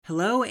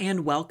Hello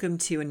and welcome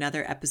to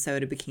another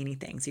episode of Bikini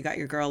Things. You got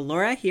your girl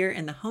Laura here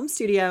in the home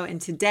studio,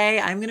 and today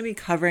I'm going to be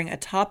covering a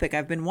topic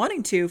I've been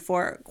wanting to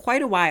for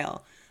quite a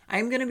while.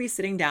 I'm going to be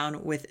sitting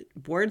down with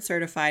board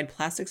certified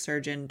plastic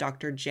surgeon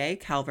Dr. Jay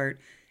Calvert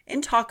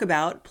and talk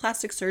about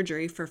plastic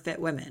surgery for fit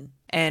women.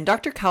 And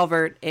Dr.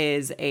 Calvert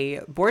is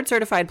a board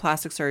certified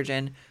plastic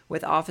surgeon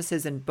with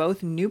offices in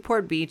both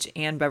Newport Beach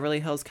and Beverly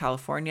Hills,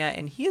 California.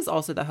 And he is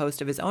also the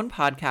host of his own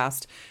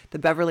podcast, the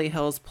Beverly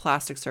Hills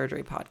Plastic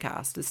Surgery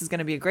Podcast. This is going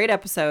to be a great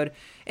episode.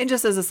 And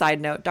just as a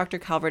side note, Dr.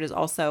 Calvert is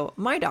also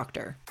my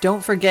doctor.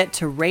 Don't forget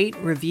to rate,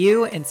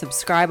 review, and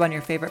subscribe on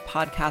your favorite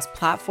podcast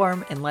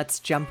platform. And let's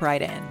jump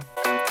right in.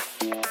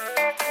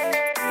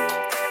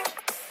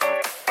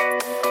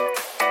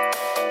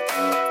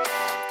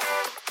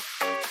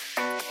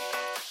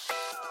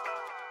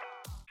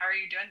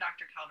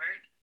 Dr.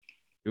 Calvert?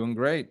 Doing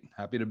great.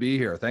 Happy to be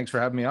here. Thanks for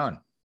having me on.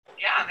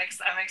 Yeah, I'm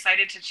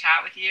excited to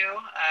chat with you.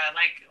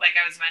 Like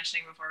I was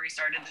mentioning before we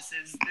started, this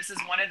is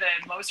one of the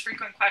most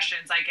frequent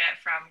questions I get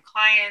from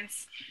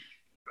clients,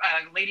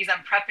 ladies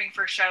I'm prepping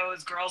for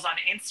shows, girls on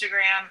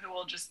Instagram who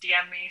will just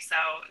DM me. So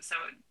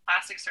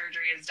plastic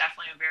surgery is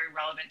definitely a very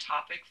relevant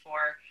topic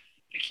for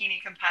bikini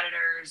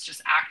competitors,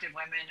 just active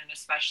women, and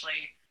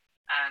especially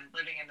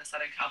living in the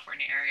Southern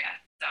California area.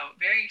 So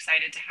very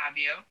excited to have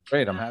you.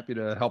 Great. I'm happy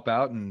to help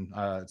out. And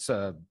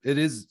it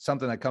is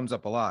something that comes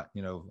up a lot,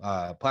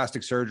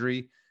 plastic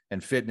surgery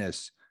and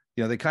fitness,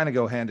 they kind of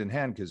go hand in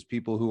hand, because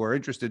people who are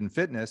interested in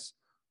fitness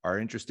are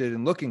interested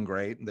in looking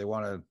great and they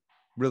want to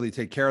really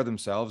take care of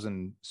themselves.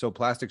 And so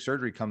plastic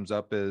surgery comes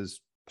up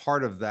as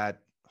part of that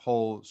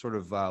whole sort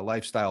of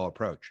lifestyle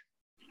approach.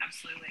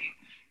 Absolutely.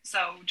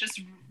 So just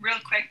real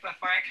quick,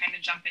 before I kind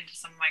of jump into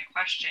some of my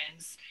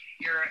questions,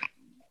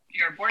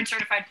 you're a board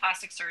certified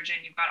plastic surgeon.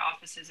 You've got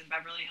offices in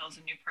Beverly Hills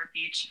and Newport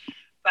Beach,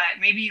 but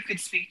maybe you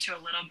could speak to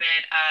a little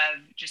bit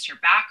of just your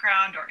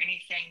background or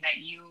anything that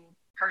you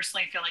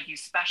personally feel like you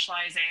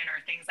specialize in,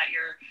 or things that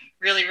you're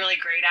really, really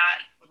great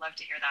at. Would love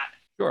to hear that.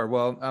 Sure.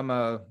 Well, I'm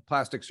a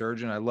plastic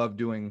surgeon. I love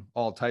doing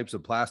all types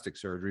of plastic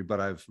surgery, but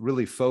I've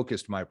really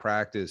focused my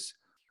practice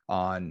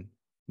on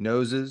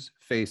noses,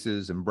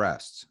 faces, and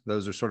breasts.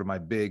 Those are sort of my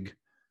big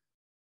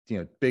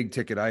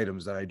ticket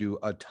items that I do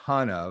a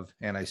ton of.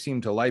 And I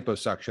seem to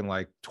liposuction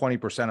like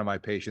 20% of my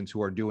patients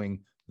who are doing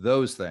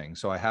those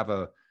things. So I have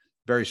a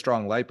very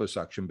strong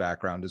liposuction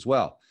background as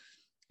well.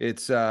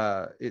 It's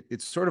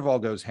sort of all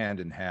goes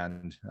hand in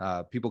hand.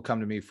 People come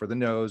to me for the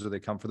nose, or they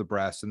come for the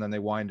breast, and then they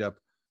wind up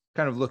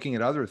kind of looking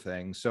at other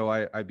things. So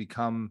I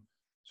become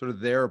sort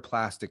of their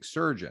plastic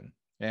surgeon.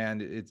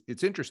 And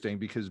it's interesting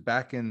because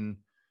back in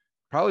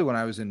probably when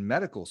I was in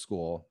medical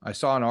school, I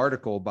saw an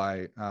article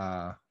by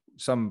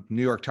some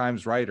New York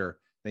Times writer.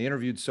 They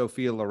interviewed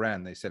Sophia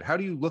Loren. They said, "How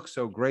do you look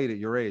so great at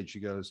your age?" She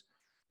goes,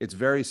 "It's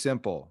very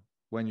simple.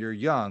 When you're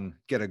young,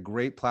 get a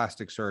great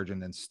plastic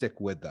surgeon and stick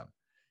with them."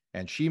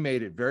 And she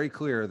made it very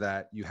clear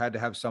that you had to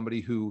have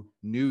somebody who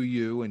knew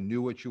you and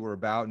knew what you were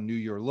about and knew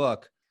your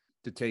look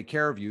to take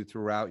care of you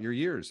throughout your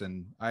years.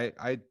 And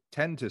I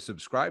tend to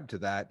subscribe to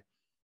that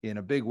in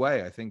a big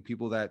way. I think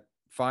people that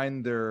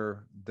find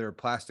their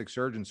plastic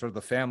surgeon, sort of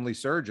the family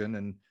surgeon,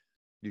 and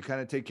you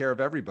kind of take care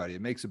of everybody,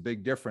 it makes a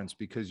big difference,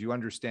 because you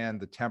understand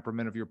the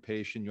temperament of your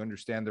patient, you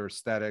understand their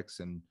aesthetics,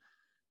 and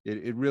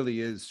it really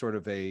is sort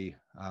of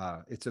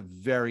it's a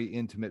very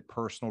intimate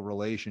personal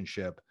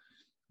relationship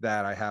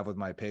that I have with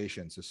my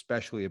patients,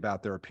 especially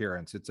about their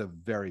appearance. It's a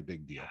very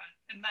big deal. Yeah.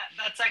 And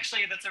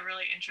that's a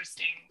really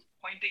interesting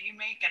point that you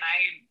make. And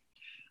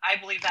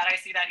I believe that. I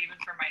see that even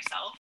for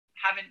myself.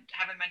 Haven't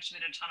mentioned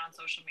it a ton on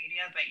social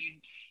media, but you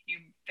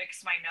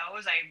fixed my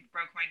nose. I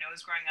broke my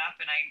nose growing up,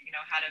 and I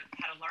had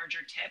a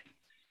larger tip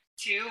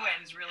too, and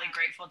was really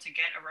grateful to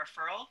get a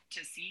referral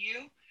to see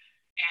you.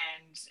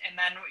 And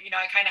then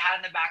I kind of had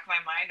in the back of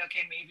my mind,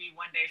 okay, maybe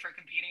one day for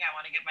competing I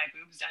want to get my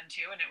boobs done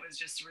too. And it was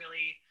just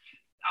really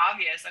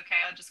obvious,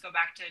 okay, I'll just go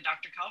back to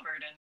Dr.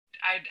 Calvert. And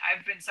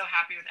I've been so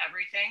happy with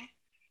everything,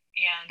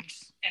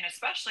 and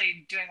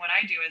especially doing what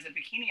I do as a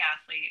bikini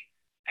athlete.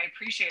 I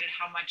appreciated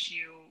how much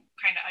you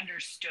kind of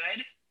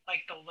understood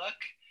like the look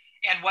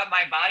and what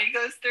my body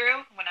goes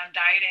through when I'm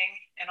dieting,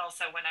 and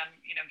also when I'm,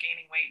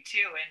 gaining weight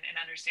too, and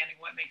understanding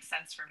what makes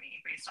sense for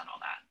me based on all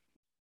that.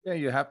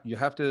 Yeah, you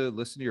have to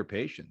listen to your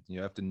patient.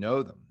 You have to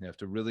know them. You have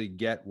to really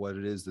get what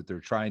it is that they're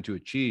trying to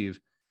achieve.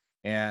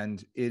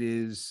 And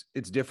it's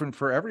different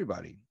for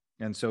everybody.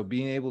 And so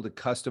being able to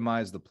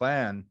customize the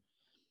plan,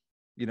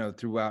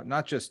 throughout,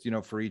 not just,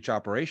 for each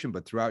operation,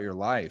 but throughout your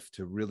life,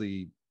 to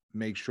really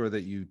make sure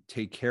that you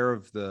take care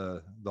of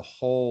the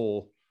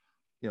whole,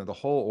 the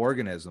whole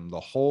organism, the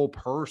whole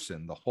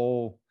person,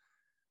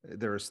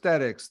 their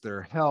aesthetics,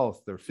 their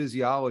health, their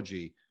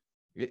physiology.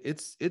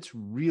 It's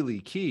really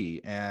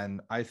key.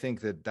 And I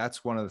think that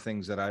that's one of the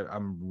things that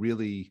I'm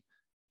really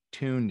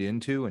tuned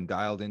into and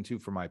dialed into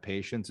for my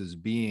patients, is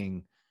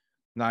being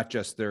not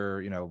just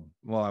their,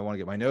 well, I want to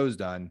get my nose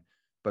done,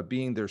 but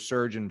being their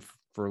surgeon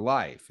for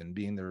life, and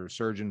being their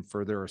surgeon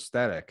for their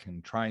aesthetic,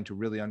 and trying to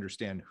really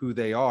understand who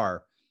they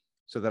are,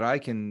 so that I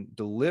can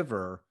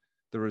deliver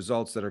the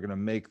results that are going to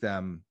make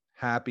them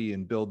happy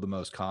and build the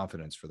most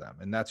confidence for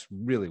them. And that's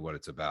really what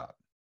it's about.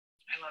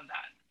 I love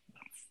that.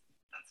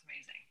 That's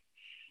amazing.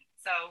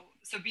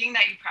 So being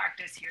that you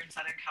practice here in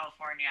Southern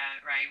California,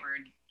 right? We're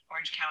in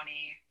Orange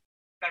County,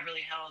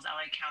 Beverly Hills,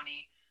 LA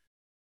County.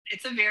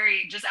 It's a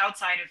very, just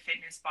outside of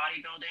fitness,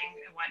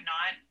 bodybuilding and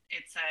whatnot,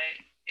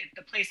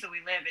 the place that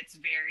we live, it's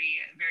very,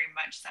 very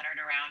much centered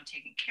around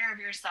taking care of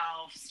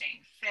yourself,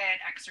 staying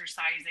fit,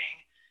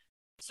 exercising.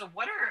 So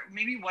what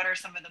are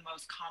some of the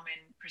most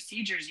common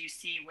procedures you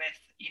see with,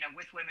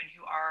 with women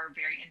who are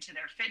very into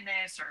their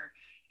fitness or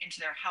into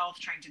their health,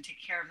 trying to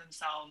take care of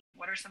themselves?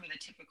 What are some of the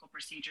typical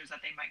procedures that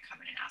they might come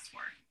in and ask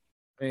for?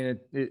 I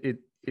mean,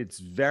 it's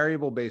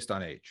variable based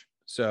on age.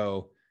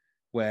 So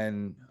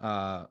when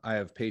I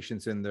have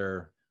patients in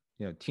their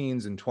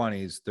teens and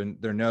 20s,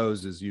 their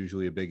nose is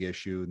usually a big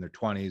issue. In their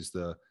 20s,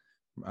 the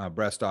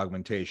breast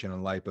augmentation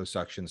and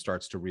liposuction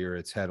starts to rear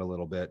its head a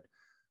little bit.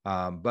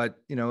 But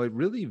it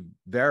really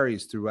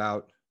varies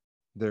throughout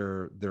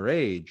their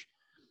age,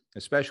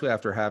 especially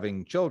after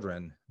having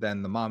children.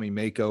 Then the mommy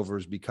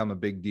makeovers become a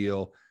big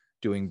deal,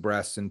 doing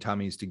breasts and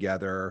tummies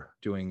together,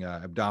 doing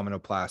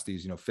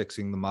abdominoplasties,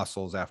 fixing the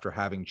muscles after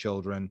having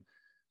children.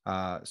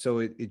 So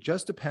it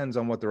just depends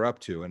on what they're up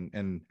to.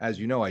 And as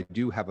you know, I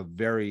do have a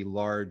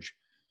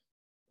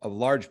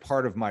large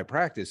part of my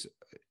practice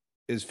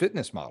is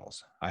fitness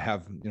models. I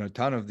have, a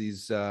ton of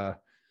these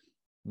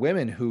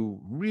women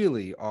who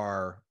really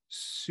are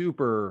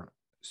super,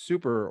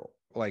 super,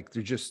 like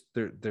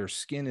their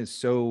skin is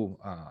so,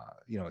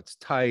 it's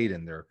tight,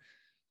 and they're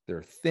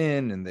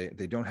thin, and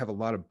they don't have a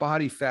lot of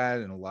body fat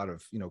and a lot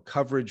of,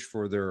 coverage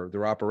for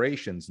their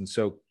operations. And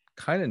so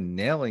kind of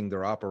nailing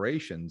their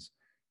operations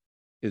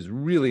is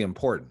really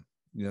important.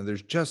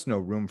 There's just no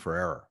room for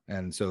error.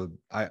 And so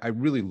I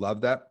really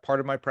love that part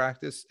of my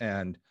practice.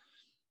 And,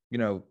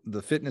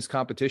 the fitness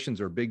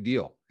competitions are a big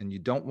deal, and you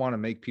don't want to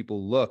make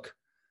people look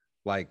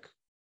like,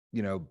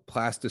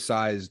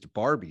 plasticized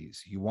Barbies.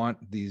 You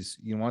want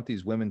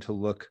these women to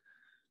look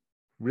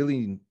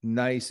really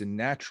nice and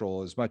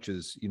natural as much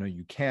as,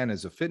 you can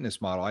as a fitness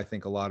model. I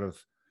think a lot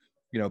of,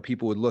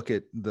 people would look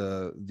at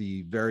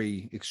the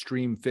very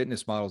extreme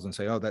fitness models and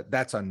say, oh,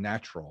 that's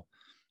unnatural.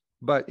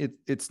 But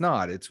it's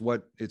not. It's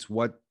what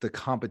the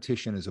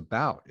competition is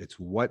about. It's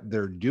what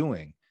they're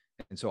doing.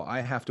 And so I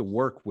have to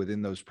work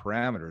within those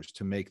parameters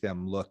to make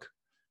them look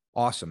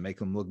awesome, make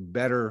them look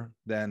better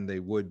than they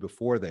would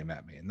before they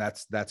met me. And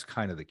that's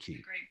kind of the key.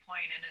 Great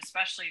point. And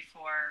especially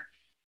for,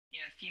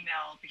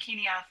 female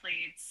bikini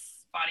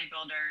athletes,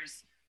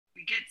 bodybuilders,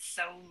 we get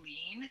so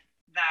lean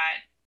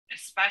that,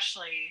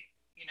 especially,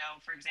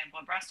 for example,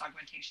 a breast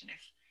augmentation,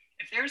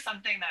 if there's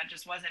something that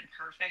just wasn't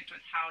perfect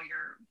with how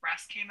your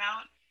breast came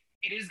out,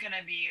 it is going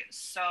to be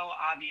so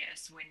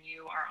obvious when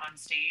you are on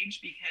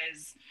stage,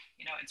 because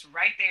it's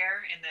right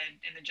there in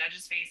the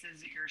judges'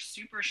 faces. You're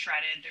super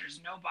shredded. There's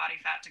no body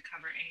fat to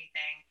cover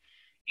anything,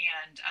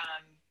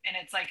 and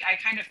it's like, I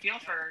kind of feel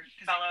for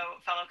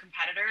fellow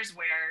competitors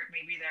where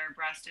maybe their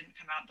breast didn't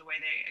come out the way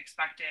they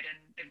expected,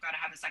 and they've got to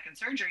have a second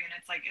surgery. And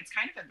it's like, it's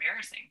kind of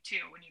embarrassing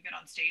too when you get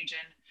on stage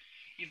and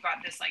you've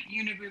got this like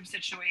uniboob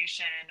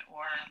situation,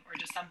 or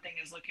just something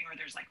is looking, or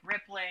there's like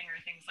rippling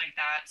or things like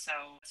that.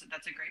 So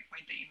that's a great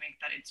point that you make,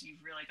 that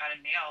you've really got to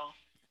nail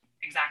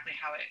exactly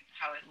how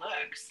it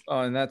looks.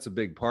 Oh, and that's a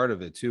big part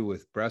of it too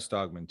with breast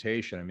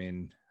augmentation. I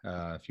mean,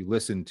 if you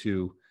listen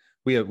to,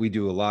 we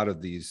do a lot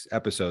of these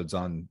episodes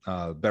on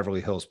Beverly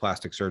Hills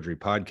Plastic Surgery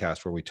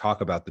podcast, where we talk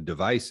about the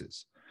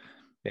devices,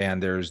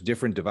 and there's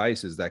different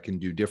devices that can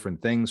do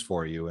different things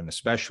for you. And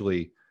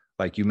especially,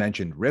 like you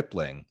mentioned,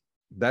 rippling,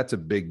 that's a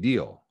big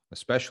deal,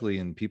 especially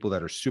in people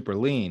that are super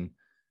lean.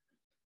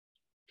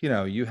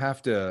 You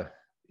have to,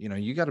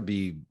 you got to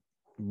be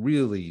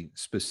really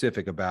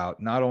specific about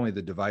not only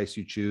the device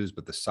you choose,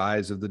 but the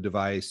size of the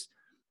device,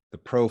 the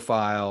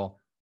profile,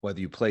 whether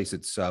you place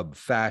it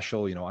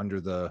subfascial,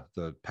 under the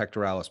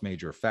pectoralis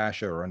major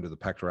fascia or under the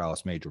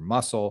pectoralis major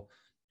muscle,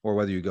 or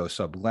whether you go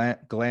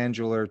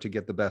subglandular to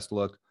get the best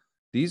look.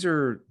 These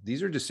are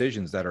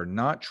decisions that are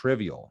not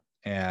trivial.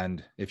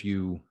 And if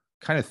you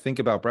kind of think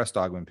about breast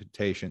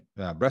augmentation,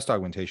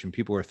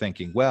 people are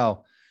thinking,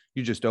 well,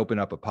 you just open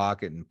up a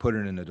pocket and put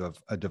it in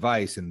a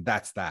device, and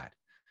that's that.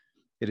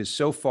 It is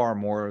so far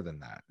more than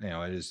that.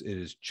 It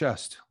is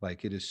just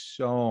like, it is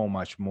so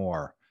much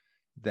more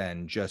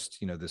than just,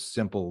 this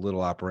simple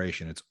little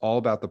operation. It's all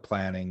about the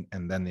planning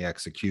and then the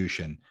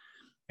execution.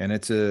 And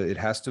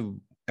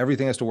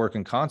everything has to work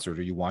in concert,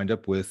 or you wind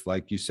up with,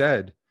 like you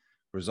said,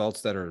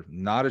 results that are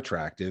not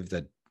attractive,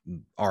 that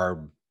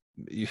are,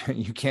 you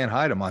can't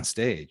hide them on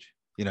stage.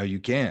 You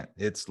can't.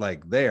 It's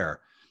like there.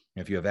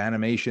 If you have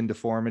animation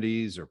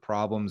deformities or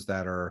problems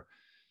that are,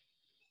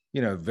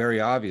 very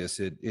obvious,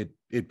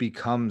 it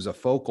becomes a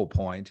focal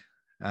point,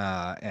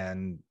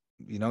 and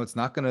it's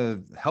not going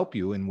to help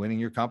you in winning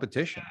your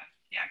competition.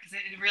 Yeah, because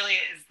it really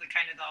is the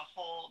kind of the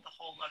whole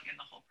look and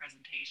the whole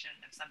presentation.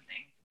 If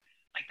something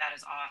like that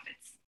is off,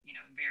 it's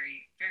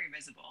very, very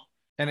visible.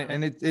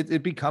 And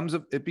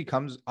it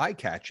becomes eye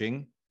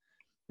catching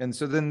And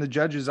so then the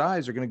judge's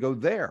eyes are going to go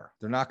there.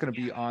 They're not going to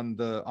be on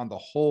the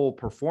whole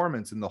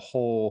performance and the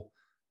whole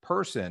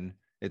person.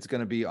 It's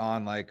going to be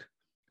on like,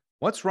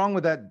 what's wrong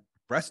with that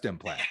breast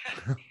implant?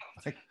 Like,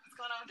 what's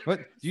going on with what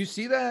do you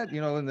see that?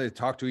 You know, and they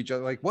talk to each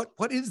other like,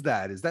 what is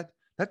that? Is that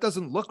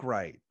doesn't look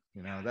right?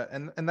 You know, that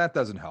and that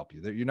doesn't help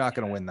you. You're not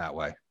going to win that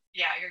way.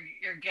 Yeah,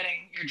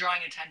 you're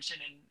drawing attention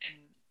in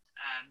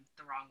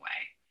the wrong way.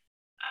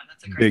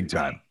 That's a great big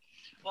time.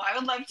 Well, I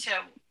would love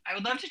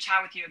to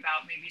chat with you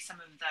about maybe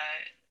some of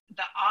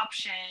the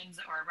options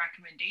or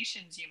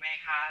recommendations you may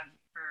have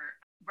for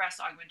breast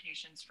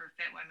augmentations for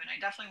fit women.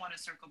 I definitely want to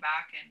circle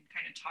back and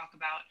kind of talk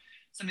about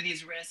some of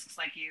these risks,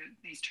 like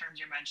these terms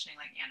you're mentioning,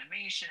 like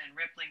animation and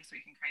rippling, so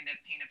we can kind of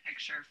paint a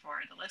picture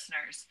for the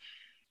listeners.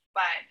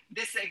 But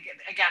this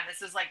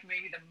is like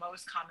maybe the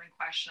most common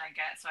question I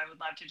get. So I would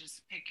love to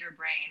just pick your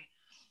brain.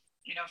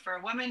 You know, for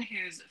a woman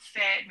who's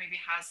fit, maybe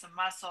has some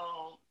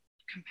muscle,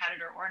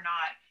 competitor or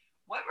not,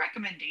 what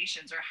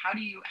recommendations or how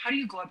do you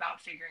go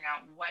about figuring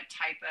out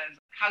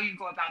how you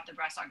go about the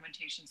breast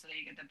augmentation so that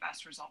you get the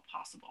best result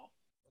possible?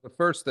 The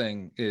first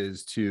thing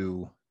is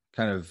to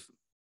kind of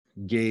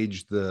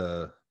gauge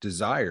the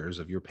desires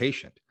of your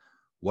patient.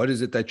 What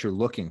is it that you're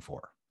looking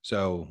for?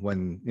 So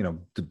when,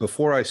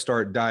 before I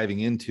start diving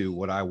into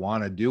what I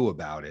want to do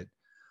about it,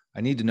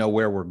 I need to know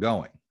where we're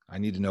going. I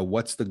need to know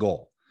what's the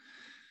goal.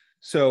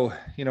 So,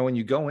 when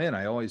you go in,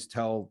 I always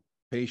tell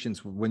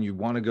patients, when you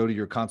want to go to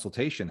your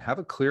consultation, have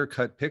a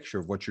clear-cut picture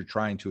of what you're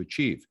trying to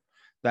achieve.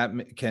 That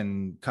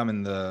can come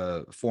in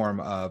the form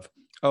of,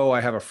 oh,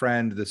 I have a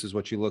friend, this is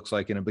what she looks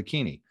like in a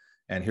bikini,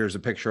 and here's a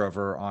picture of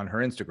her on her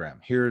Instagram.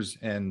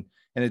 And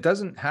it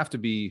doesn't have to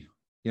be,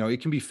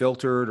 it can be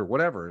filtered or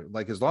whatever.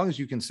 Like, as long as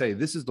you can say,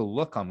 this is the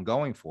look I'm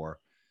going for,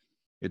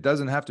 it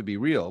doesn't have to be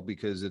real,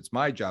 because it's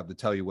my job to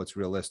tell you what's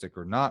realistic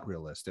or not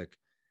realistic.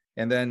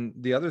 And then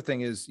the other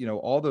thing is,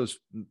 all those,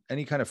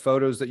 any kind of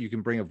photos that you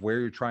can bring of where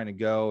you're trying to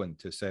go, and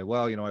to say,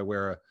 well, I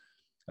wear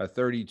a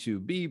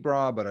 32B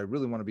bra, but I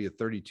really want to be a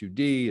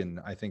 32D. And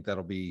I think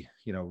that'll be,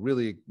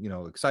 really,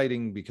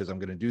 exciting because I'm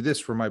going to do this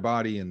for my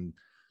body, and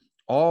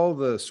all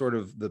the sort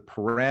of the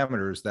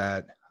parameters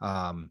that,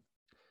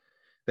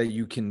 that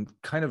you can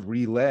kind of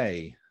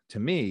relay to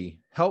me,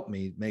 help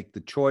me make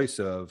the choice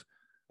of,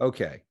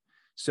 okay,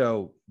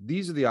 so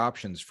these are the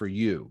options for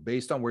you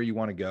based on where you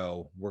want to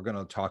go. We're going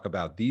to talk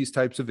about these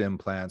types of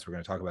implants. We're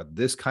going to talk about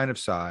this kind of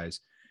size,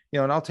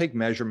 and I'll take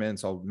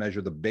measurements. I'll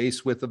measure the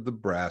base width of the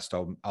breast.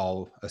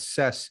 I'll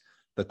assess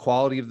the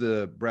quality of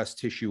the breast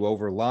tissue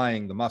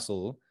overlying the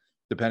muscle,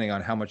 depending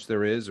on how much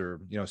there is, or,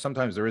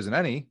 sometimes there isn't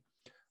any,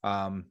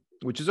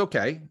 which is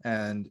okay.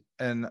 And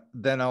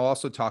then I'll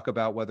also talk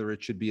about whether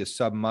it should be a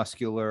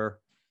submuscular,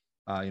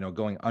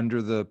 going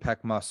under the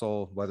pec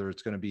muscle, whether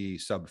it's going to be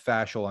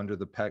subfascial under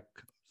the pec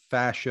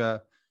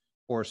fascia,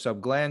 or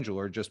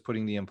subglandular, just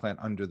putting the implant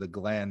under the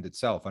gland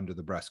itself, under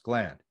the breast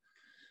gland.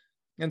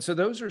 And so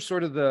those are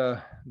sort of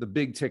the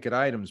big ticket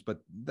items.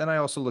 But then I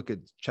also look at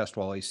chest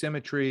wall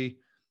asymmetry,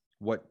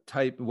 what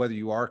type, whether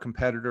you are a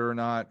competitor or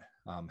not,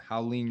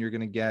 how lean you're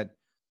going to get.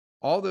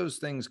 All those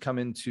things come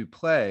into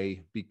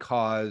play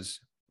because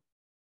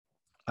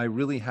I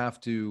really have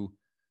to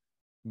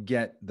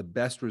get the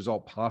best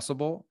result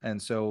possible.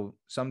 And so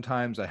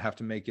sometimes I have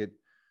to make it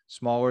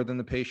smaller than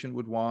the patient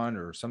would want,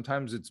 or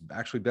sometimes it's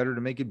actually better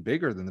to make it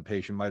bigger than the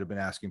patient might have been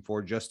asking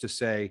for, just to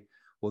say,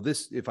 well,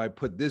 if I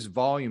put this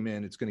volume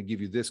in, it's going to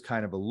give you this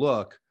kind of a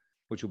look,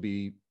 which will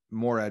be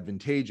more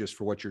advantageous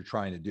for what you're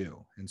trying to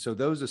do. And so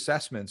those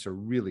assessments are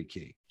really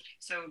key.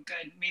 So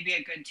good. Maybe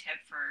a good tip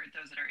for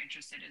those that are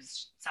interested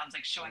sounds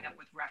like showing up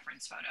with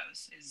reference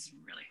photos is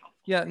really helpful.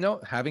 Yeah, no,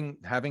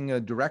 having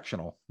a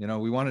directional,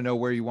 we want to know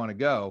where you want to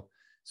go.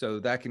 So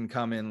that can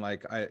come in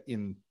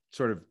in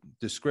sort of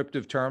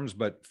descriptive terms,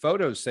 but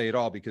photos say it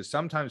all, because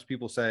sometimes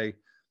people say,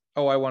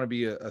 oh, I want to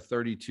be a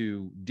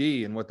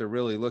 32D. And what they're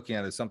really looking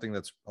at is something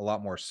that's a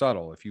lot more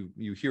subtle. If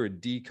you hear a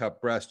D cup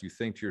breast, you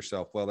think to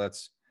yourself, well,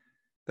 that's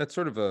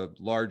sort of a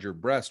larger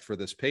breast for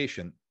this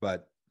patient,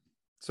 but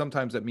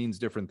sometimes that means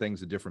different things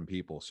to different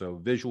people. So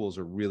visuals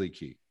are really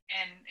key.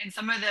 And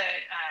some of the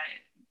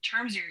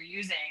terms you're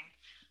using,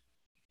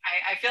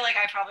 I feel like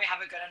I probably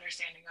have a good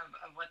understanding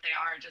of what they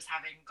are, just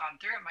having gone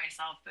through it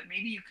myself, but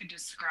maybe you could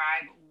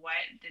describe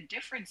what the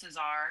differences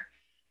are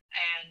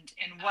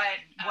and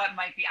what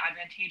might be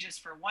advantageous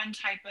for one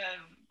type of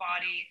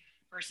body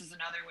versus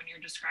another when you're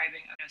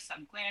describing a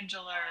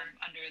subglandular,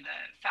 under the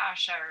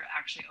fascia, or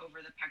actually over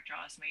the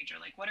pectoralis major.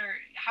 Like,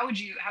 how would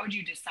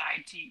you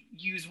decide to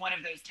use one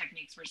of those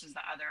techniques versus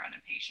the other on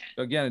a patient?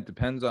 Again, it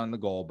depends on the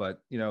goal,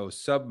 but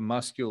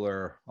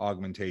submuscular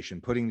augmentation,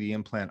 putting the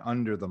implant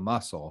under the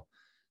muscle,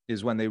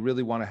 is when they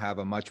really want to have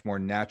a much more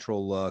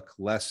natural look,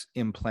 less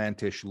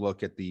implantish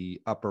look at the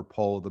upper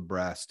pole of the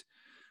breast,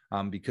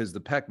 because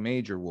the pec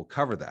major will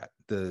cover that.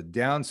 The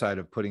downside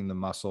of putting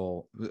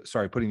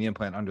the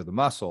implant under the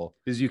muscle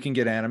is you can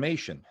get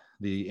animation.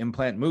 The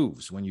implant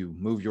moves. When you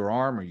move your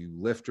arm or you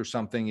lift or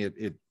something,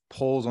 it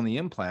pulls on the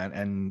implant,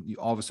 and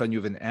all of a sudden you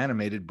have an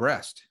animated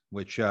breast,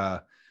 which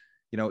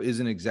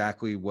isn't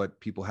exactly what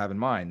people have in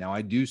mind. Now,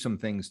 I do some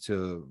things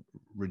to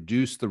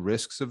reduce the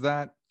risks of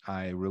that.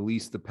 I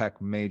release the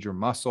pec major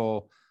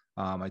muscle.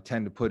 I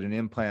tend to put an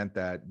implant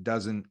that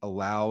doesn't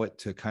allow it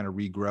to kind of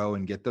regrow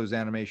and get those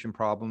animation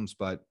problems,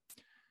 but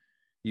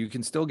you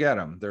can still get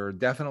them. There's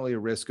definitely a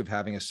risk of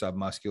having a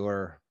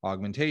submuscular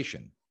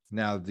augmentation.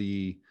 Now,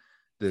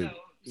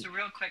 so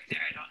real quick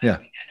there, I don't yeah.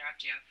 mean to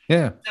interrupt you.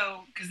 Yeah.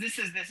 So, because this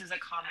is a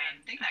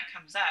common thing that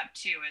comes up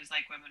too, is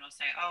like women will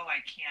say, "Oh,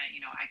 I can't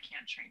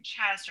train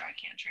chest, or I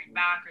can't train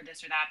back, or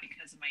this or that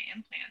because of my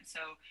implant."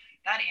 So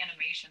that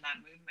animation,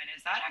 that movement,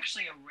 is that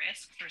actually a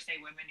risk for,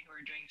 say, women who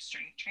are doing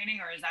strength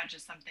training, or is that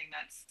just something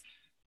that's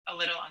a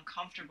little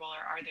uncomfortable,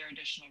 or are there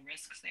additional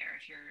risks there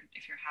if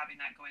you're having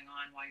that going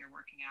on while you're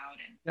working out?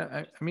 And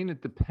yeah, I mean,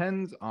 it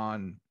depends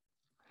on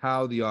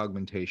how the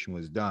augmentation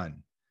was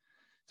done.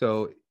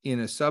 So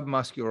in a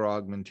submuscular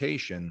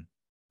augmentation,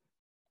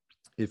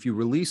 if you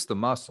release the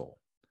muscle,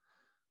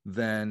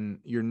 then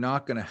you're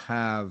not going to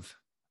have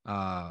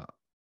a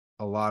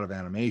lot of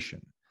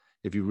animation.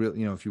 If you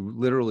really, if you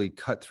literally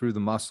cut through the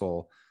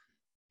muscle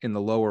in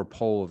the lower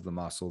pole of the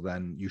muscle,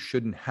 then you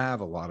shouldn't have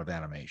a lot of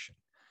animation.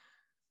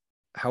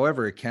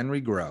 However, it can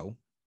regrow.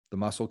 The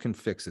muscle can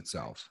fix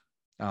itself.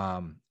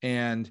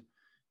 And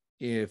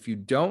if you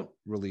don't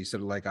release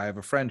it, like I have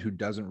a friend who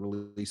doesn't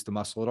release the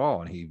muscle at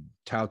all, and he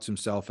touts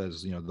himself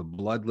as, the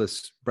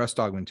bloodless breast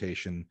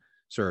augmentation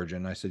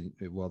surgeon. I said,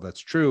 well,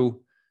 that's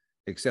true,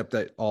 except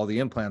that all the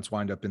implants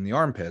wind up in the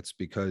armpits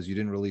because you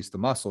didn't release the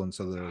muscle. And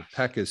so the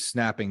pec is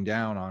snapping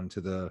down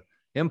onto the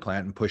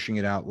implant and pushing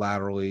it out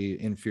laterally,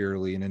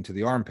 inferiorly, and into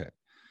the armpit.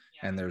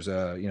 Yeah. And there's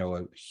a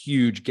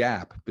huge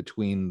gap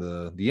between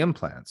the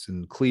implants,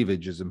 and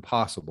cleavage is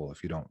impossible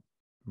if you don't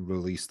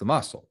release the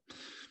muscle.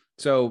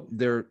 So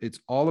it's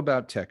all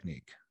about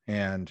technique.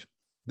 And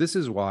this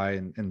is why,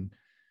 and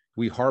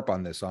we harp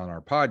on this on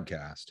our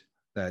podcast,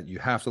 that you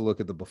have to look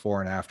at the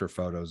before and after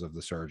photos of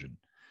the surgeon.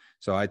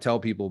 So I tell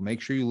people,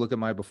 make sure you look at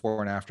my before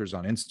and afters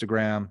on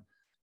Instagram,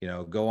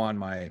 go on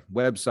my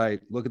website,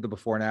 look at the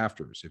before and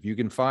afters. If you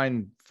can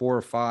find 4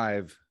 or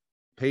 5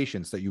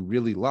 patients that you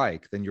really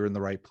like, then you're in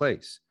the right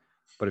place.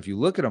 But if you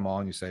look at them all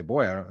and you say,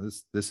 boy,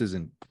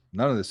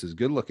 none of this is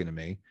good looking to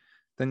me,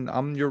 then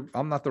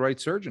I'm not the right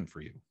surgeon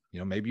for you.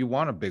 Maybe you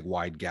want a big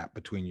wide gap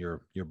between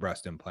your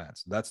breast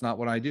implants. That's not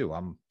what I do.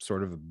 I'm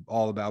sort of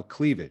all about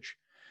cleavage.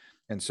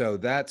 And so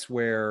that's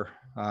where,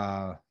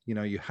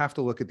 you have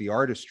to look at the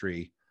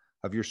artistry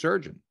of your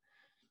surgeon.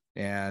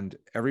 And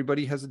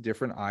everybody has a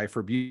different eye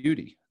for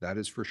beauty. That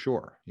is for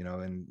sure.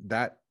 And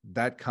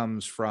that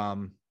comes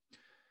from,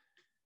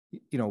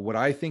 what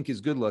I think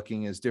is good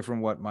looking is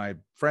different what my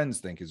friends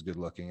think is good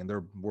looking. And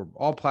we're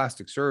all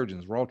plastic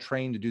surgeons. We're all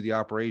trained to do the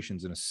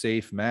operations in a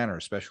safe manner,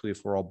 especially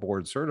if we're all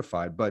board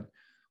certified. But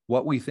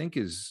what we think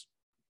is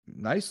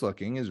nice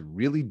looking is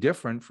really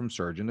different from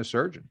surgeon to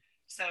surgeon.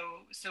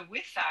 So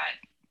with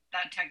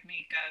that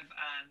technique of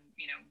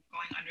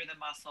going under the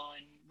muscle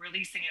and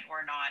releasing it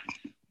or not,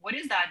 what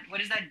does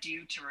that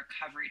do to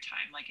recovery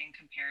time, like in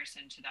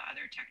comparison to the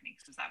other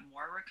techniques? Is that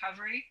more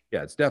recovery?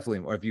 Yeah, it's definitely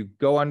more. If you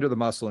go under the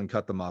muscle and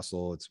cut the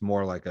muscle, it's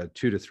more like a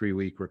 2 to 3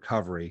 week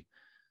recovery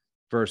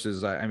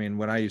versus,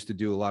 when I used to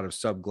do a lot of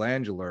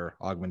subglandular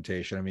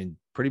augmentation,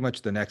 pretty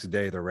much the next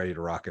day they're ready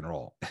to rock and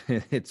roll.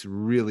 It's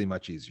really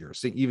much easier.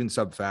 So even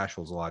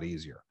subfascial is a lot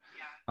easier.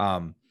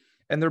 Yeah.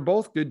 And they're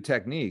both good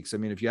techniques.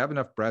 If you have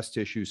enough breast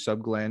tissue,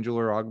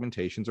 subglandular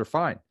augmentations are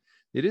fine.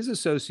 It is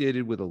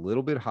associated with a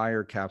little bit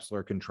higher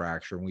capsular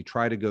contracture, and we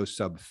try to go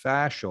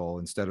subfascial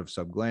instead of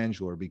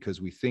subglandular because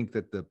we think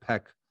that the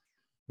pec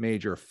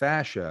major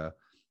fascia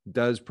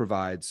does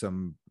provide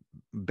some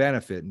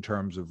benefit in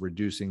terms of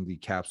reducing the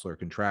capsular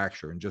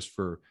contracture. And just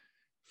for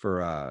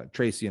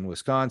Tracy in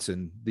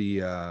Wisconsin,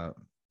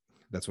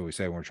 that's what we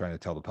say when we're trying to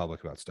tell the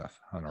public about stuff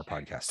on our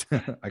podcast.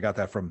 I got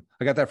that from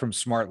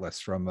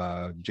Smartless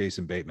from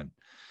Jason Bateman.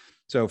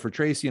 So for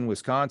Tracy in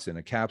Wisconsin,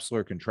 a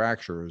capsular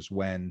contracture is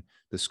when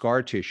the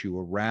scar tissue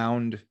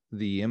around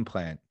the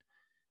implant,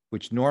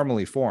 which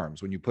normally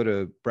forms when you put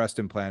a breast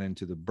implant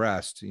into the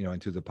breast,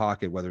 into the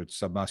pocket, whether it's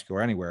submuscular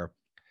or anywhere,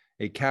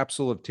 a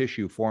capsule of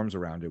tissue forms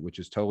around it, which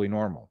is totally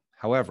normal.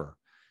 However,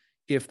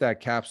 if that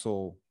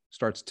capsule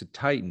starts to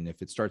tighten,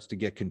 if it starts to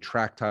get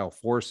contractile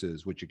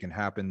forces, which it can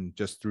happen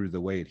just through the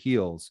way it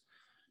heals,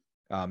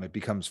 it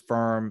becomes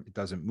firm, it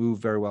doesn't move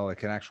very well, it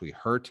can actually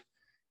hurt,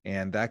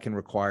 and that can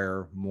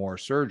require more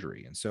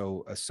surgery. And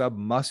so a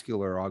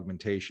submuscular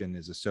augmentation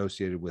is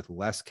associated with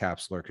less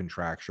capsular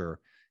contracture.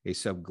 A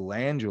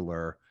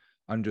subglandular,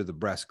 under the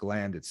breast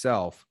gland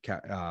itself,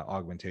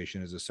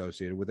 augmentation is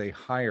associated with a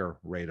higher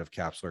rate of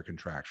capsular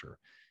contracture.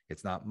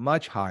 It's not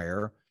much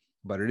higher,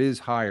 but it is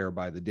higher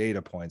by the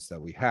data points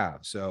that we have.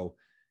 So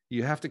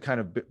you have to kind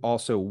of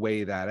also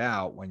weigh that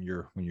out when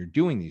you're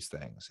doing these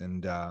things.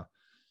 And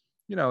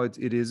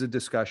it is a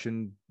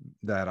discussion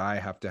that I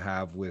have to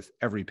have with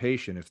every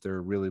patient if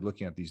they're really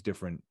looking at these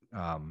different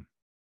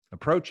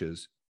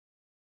approaches.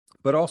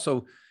 But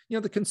also,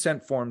 the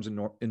consent forms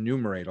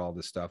enumerate all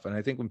this stuff. And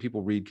I think when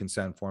people read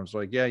consent forms,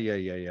 they're like,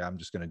 yeah, I'm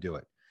just going to do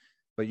it.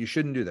 but you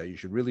shouldn't do that. You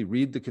should really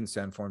read the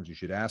consent forms. You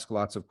should ask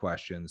lots of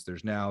questions.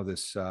 There's now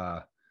this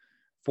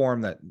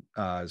form that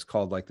is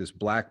called like this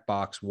black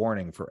box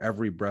warning for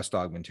every breast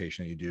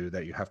augmentation that you do,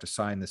 that you have to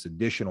sign this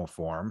additional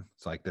form.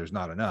 It's like there's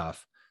not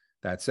enough.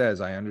 That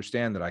says, I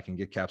understand that I can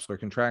get capsular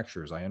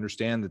contractures. I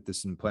understand that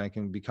this implant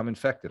can become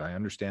infected. I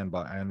understand,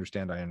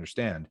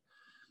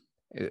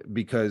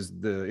 because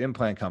the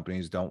implant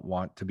companies don't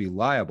want to be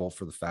liable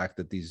for the fact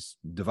that these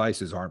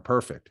devices aren't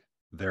perfect.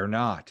 They're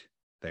not.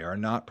 They are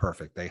not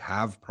perfect. They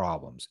have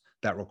problems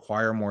that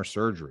require more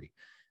surgery,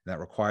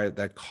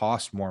 that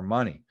cost more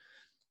money.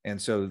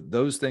 And so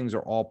those things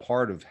are all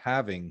part of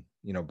having,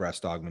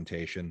 breast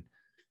augmentation,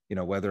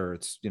 whether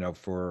it's,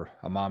 for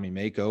a mommy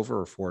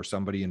makeover or for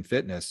somebody in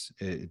fitness,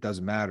 it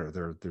doesn't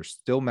matter. They're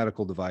still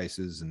medical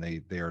devices, and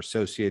they are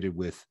associated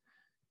with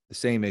the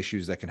same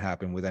issues that can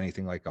happen with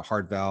anything like a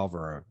heart valve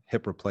or a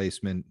hip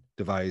replacement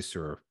device,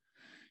 or,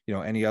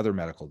 any other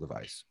medical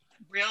device.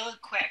 Real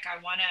quick, I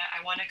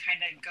wanna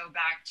kind of go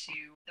back to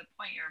the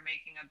point you're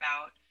making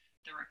about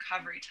the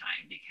recovery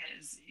time,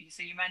 because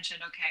you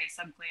mentioned, okay,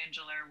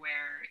 subglandular,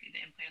 where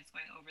the implant's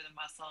going over the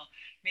muscle,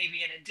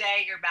 maybe in a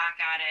day you're back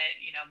at it,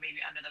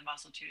 maybe under the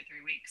muscle 2 to 3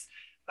 weeks.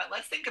 But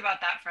let's think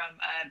about that from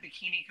a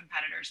bikini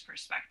competitor's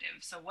perspective.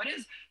 So what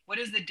is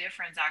the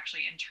difference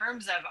actually in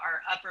terms of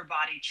our upper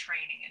body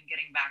training and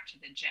getting back to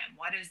the gym?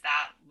 What does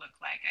that look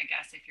like, I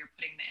guess, if you're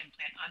putting the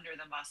implant under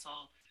the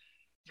muscle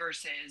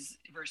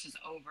versus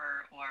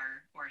over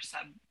or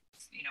sub,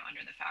 under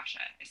the fascia,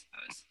 I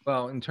suppose?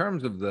 Well, in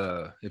terms of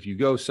if you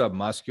go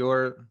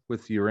submuscular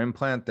with your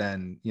implant,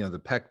 then, the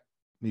pec,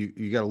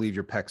 you got to leave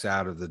your pecs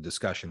out of the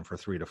discussion for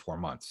 3 to 4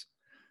 months.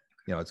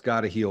 It's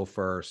got to heal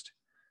first.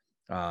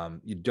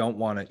 You don't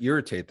want to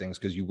irritate things,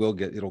 because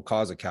it'll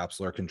cause a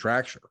capsular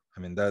contracture.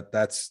 I mean,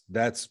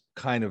 that's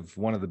kind of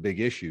one of the big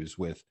issues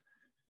with,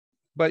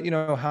 but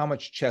how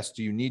much chest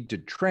do you need to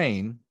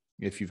train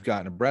if you've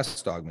gotten a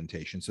breast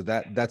augmentation? So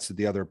that's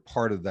the other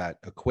part of that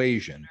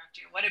equation.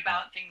 What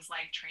about things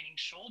like training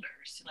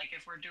shoulders? Like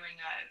if we're doing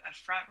a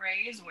front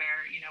raise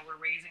where,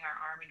 we're raising our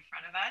arm in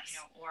front of us,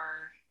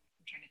 or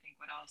I'm trying to think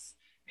what else,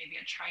 maybe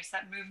a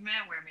tricep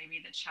movement where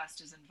maybe the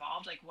chest is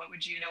involved. Like what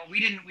would we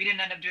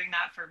didn't end up doing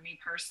that for me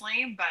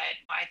personally, but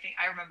I think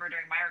I remember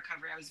during my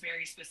recovery, I was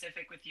very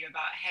specific with you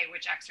about, hey,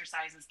 which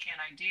exercises can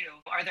I do?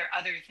 Are there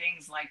other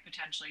things like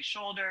potentially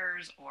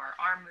shoulders or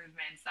arm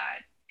movements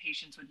that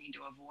patients would need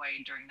to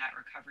avoid during that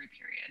recovery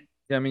period?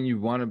 Yeah, I mean,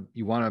 you want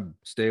to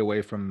stay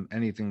away from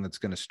anything that's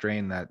going to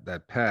strain that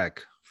pec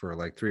for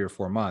like 3 or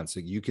 4 months.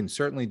 Like you can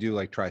certainly do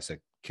like tricep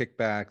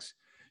kickbacks.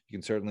 You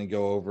can certainly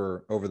go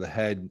over the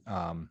head.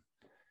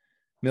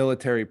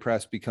 Military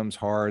press becomes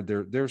hard.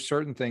 There are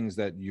certain things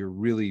that you're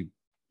really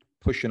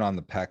pushing on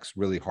the pecs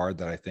really hard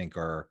that I think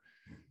are,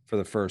 for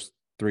the first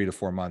 3 to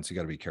 4 months, you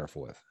got to be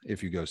careful with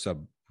if you go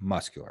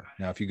submuscular.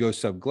 Now, if you go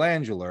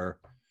subglandular,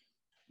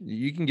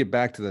 you can get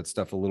back to that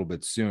stuff a little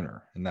bit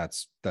sooner, and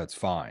that's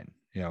fine.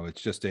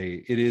 It's just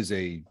it is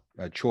a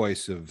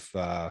choice of,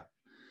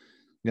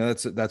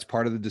 that's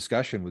part of the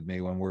discussion with me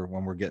when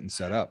we're getting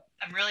set up.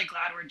 I'm really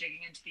glad we're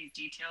digging into these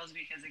details,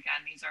 because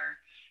again, these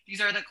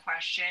are the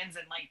questions,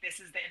 and like this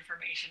is the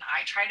information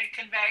I try to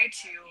convey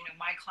to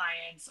my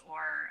clients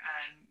or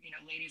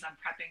ladies I'm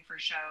prepping for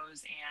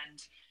shows,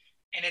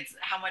 and it's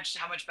how much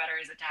better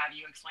is it to have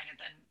you explain it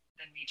than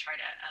me try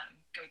to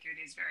go through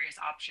these various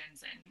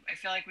options. And I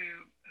feel like it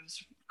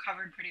was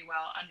covered pretty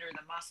well under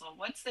the muscle.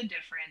 What's the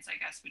difference, I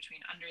guess,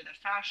 between under the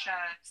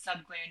fascia,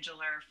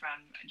 subglandular,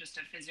 from just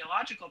a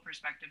physiological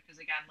perspective?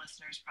 Because again,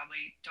 listeners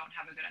probably don't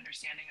have a good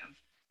understanding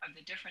of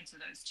the difference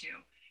of those two.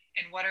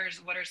 And what are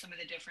some of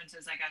the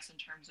differences, I guess, in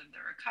terms of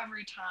the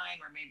recovery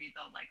time, or maybe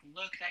the like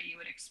look that you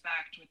would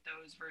expect with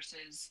those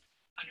versus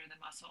under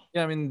the muscle?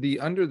 Yeah, I mean, the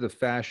under the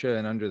fascia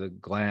and under the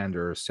gland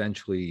are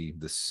essentially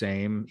the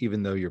same,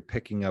 even though you're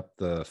picking up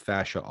the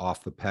fascia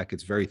off the pec.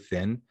 It's very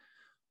thin,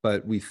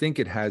 but we think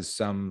it has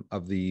some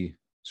of the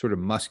sort of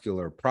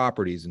muscular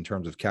properties in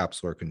terms of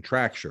capsular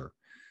contracture.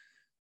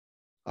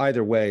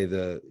 Either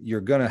way,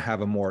 you're going to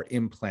have a more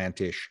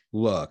implantish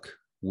look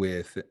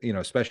with,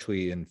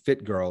 especially in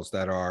fit girls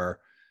that are,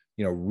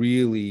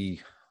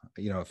 really,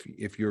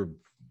 if you're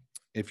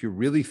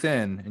really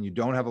thin and you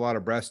don't have a lot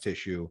of breast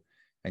tissue,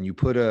 and you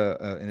put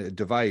a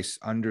device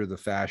under the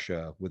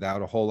fascia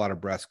without a whole lot of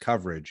breast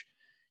coverage,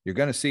 you're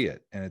going to see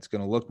it, and it's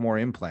going to look more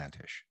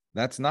implantish.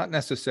 That's not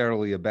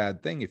necessarily a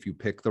bad thing if you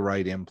pick the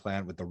right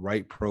implant with the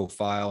right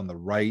profile and the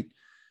right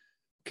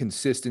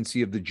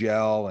consistency of the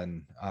gel.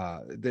 And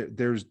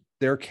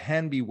there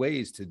can be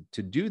ways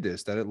to do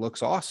this that it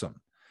looks awesome,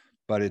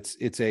 but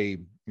it's a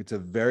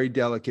very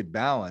delicate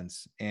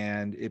balance,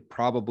 and it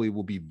probably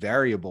will be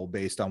variable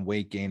based on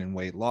weight gain and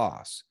weight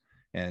loss.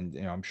 And,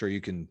 I'm sure you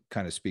can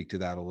kind of speak to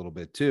that a little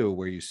bit too,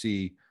 where you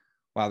see,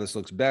 wow, this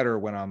looks better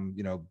when I'm,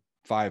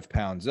 5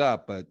 pounds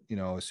up, but,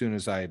 as soon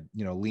as I,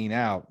 lean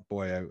out,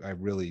 boy, I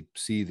really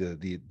see the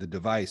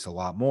device a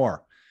lot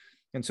more.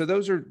 And so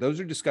those are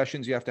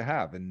discussions you have to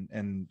have.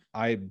 And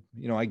I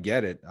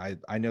get it.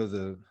 I know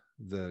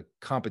the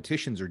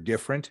competitions are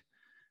different.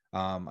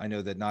 I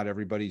know that not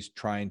everybody's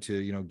trying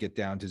to, get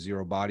down to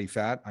zero body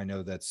fat. I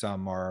know that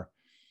some are,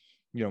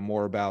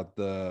 more about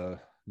the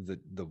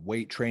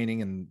weight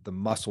training and the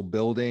muscle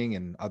building,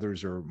 and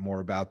others are more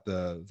about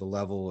the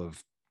level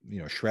of,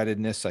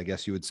 shreddedness, I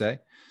guess you would say.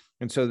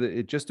 And so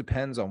it just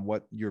depends on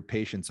what your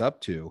patient's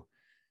up to.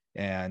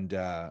 And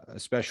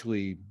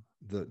especially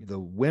the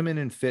women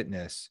in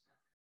fitness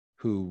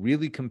who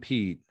really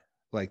compete,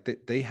 like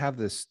they have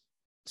this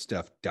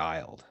stuff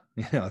dialed,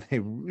 they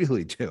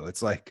really do.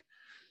 It's like,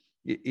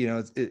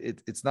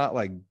 it's not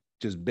like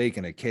just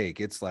baking a cake.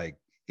 It's like,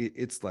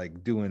 it's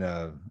like doing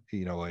a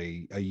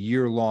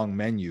year-long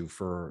menu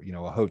for,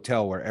 a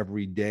hotel where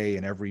every day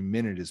and every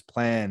minute is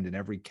planned and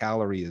every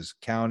calorie is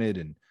counted,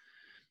 and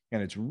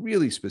it's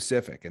really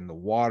specific, and the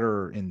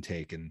water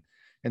intake.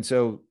 And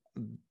so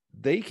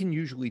they can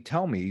usually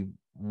tell me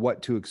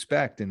what to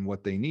expect and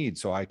what they need,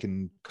 so I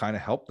can kind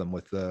of help them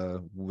with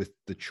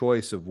the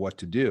choice of what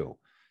to do.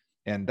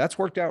 And that's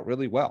worked out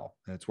really well.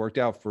 And it's worked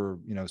out for,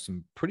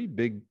 some pretty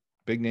big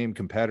name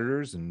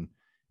competitors, and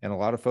a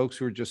lot of folks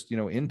who are just,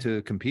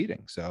 into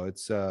competing. So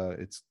it's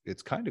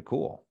kind of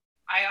cool.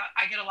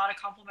 I get a lot of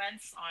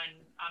compliments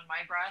on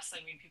my breasts. I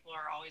mean, people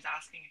are always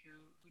asking who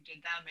did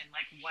them and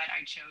like what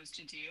I chose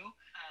to do.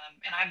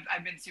 And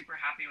I've been super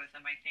happy with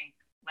them. I think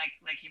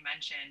like you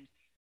mentioned,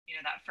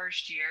 that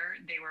first year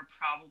they were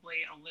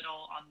probably a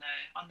little on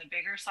the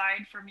bigger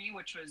side for me,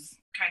 which was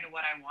kind of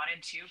what I wanted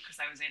to, because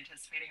I was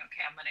anticipating,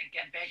 okay, I'm going to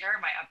get bigger,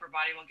 my upper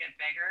body will get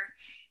bigger,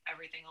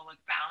 everything will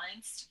look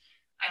balanced.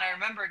 And I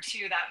remember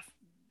too that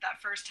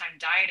first time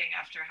dieting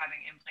after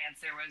having implants,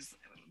 there was,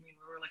 we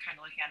were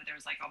kind of looking at it, there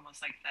was like almost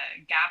like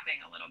the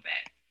gapping a little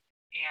bit.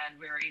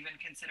 And we were even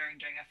considering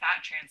doing a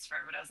fat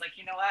transfer, but I was like,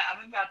 you know what,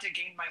 I'm about to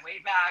gain my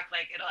weight back.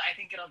 Like I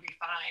think it'll be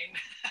fine.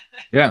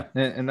 Yeah.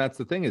 And that's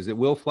the thing, is it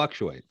will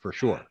fluctuate for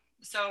sure.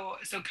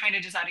 So kind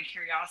of just out of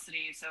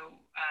curiosity. So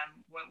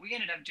what we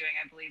ended up doing,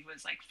 I believe,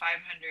 was like 500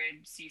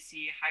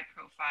 cc high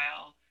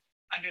profile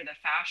under the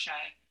fascia.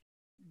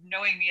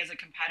 Knowing me as a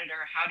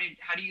competitor, how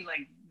do you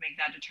like make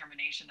that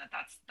determination that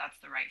that's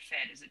the right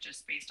fit? Is it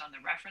just based on the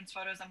reference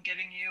photos I'm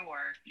giving you,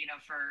 or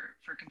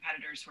for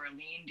competitors who are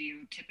lean, do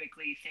you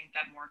typically think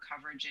that more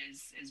coverage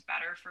is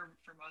better for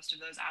most of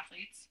those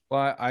athletes?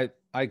 Well,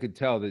 I could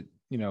tell that,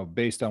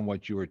 based on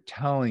what you were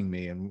telling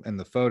me and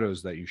the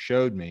photos that you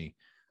showed me,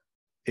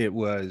 it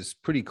was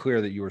pretty clear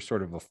that you were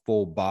sort of a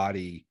full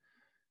body,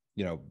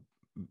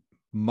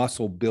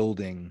 muscle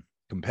building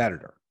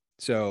competitor.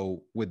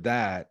 So with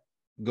that,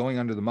 going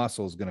under the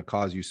muscle is going to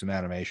cause you some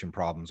animation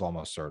problems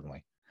almost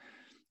certainly.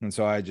 And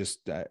so I just,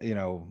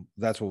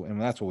 that's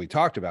what we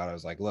talked about. I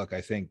was like, look,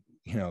 I think,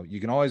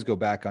 you can always go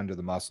back under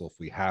the muscle if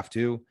we have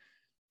to,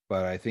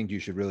 but I think you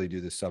should really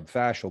do the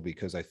subfascial,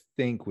 because I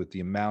think with the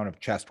amount of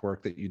chest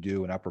work that you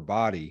do in upper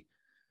body,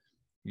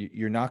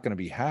 you're not going to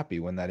be happy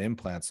when that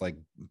implant's like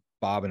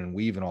bobbing and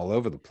weaving all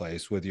over the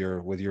place with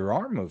your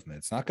arm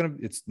movement.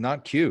 It's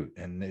not cute,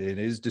 and it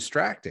is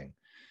distracting.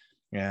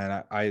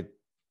 And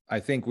I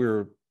think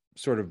we're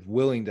sort of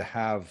willing to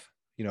have,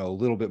 a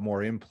little bit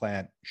more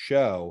implant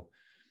show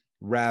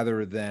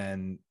rather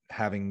than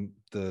having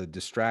the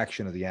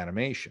distraction of the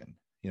animation,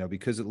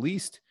 because at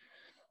least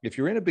if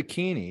you're in a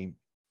bikini,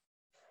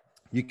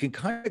 you can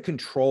kind of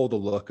control the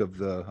look of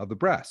the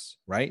breasts,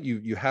 right?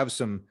 You have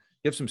some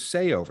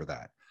say over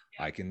that.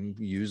 I can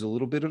use a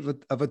little bit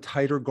of a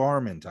tighter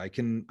garment. I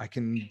can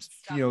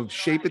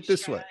shape it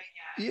this way.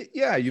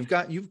 Yeah, you've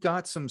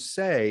got some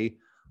say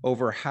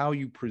over how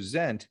you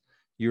present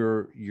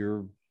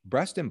your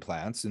breast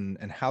implants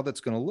and how that's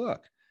going to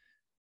look.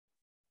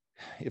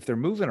 If they're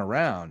moving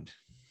around,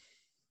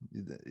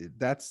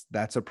 that's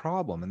a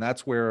problem. And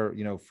that's where,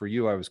 for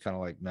you, I was kind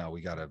of like, no,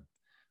 we got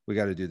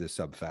to do this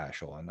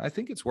subfascial. And I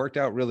think it's worked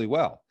out really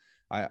well.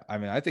 I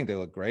mean, I think they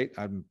look great.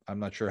 I'm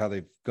not sure how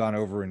they've gone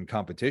over in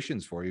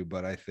competitions for you,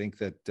 but I think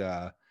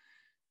that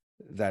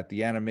that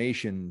the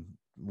animation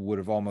would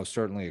have almost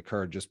certainly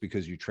occurred just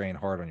because you train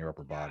hard on your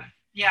upper body.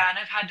 Yeah, and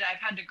I've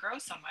had to grow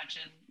so much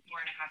in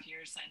 4.5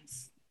 years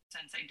since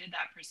I did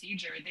that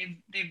procedure.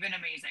 They've been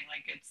amazing.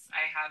 Like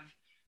I have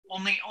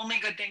only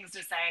good things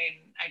to say,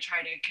 and I try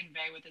to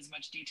convey with as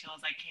much detail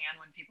as I can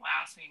when people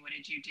ask me, what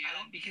did you do?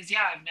 Because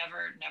yeah, I've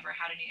never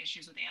had any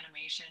issues with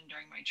animation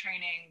during my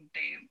training.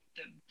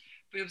 The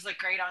boobs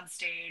look great on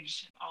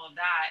stage, all of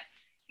that.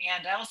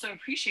 And I also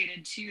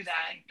appreciated too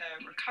that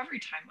the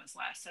recovery time was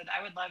less. So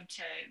I would love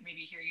to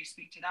maybe hear you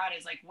speak to that,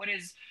 is like, what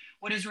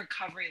does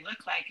recovery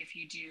look like if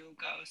you do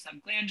go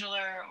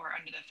subglandular or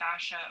under the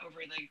fascia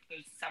over like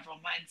those several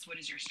months? What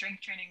does your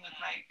strength training look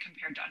like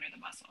compared to under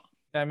the muscle?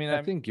 I mean,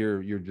 I think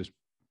you're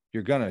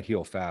going to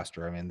heal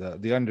faster. I mean,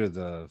 the under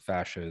the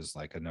fascia is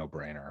like a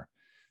no-brainer.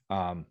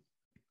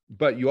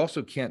 But you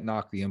also can't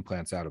knock the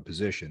implants out of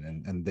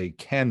position, and they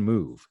can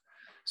move.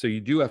 So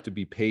you do have to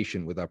be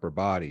patient with upper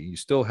body. You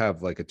still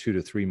have like a 2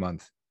 to 3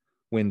 month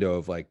window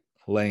of like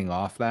laying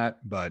off that,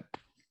 but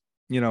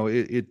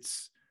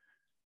it's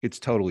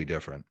totally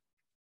different.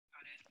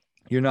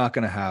 You're not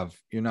going to have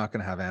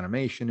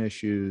animation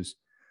issues.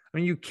 I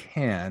mean, you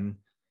can,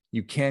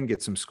 You can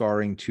get some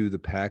scarring to the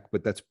pec,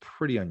 but that's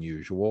pretty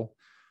unusual.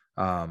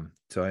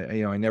 So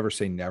I never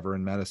say never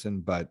in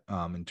medicine, but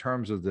in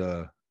terms of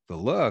the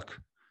look,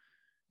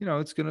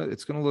 it's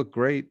gonna look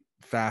great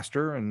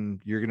faster,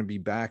 and you're gonna be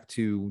back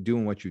to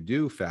doing what you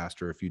do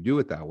faster if you do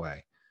it that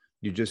way.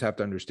 You just have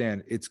to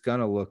understand it's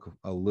gonna look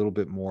a little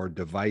bit more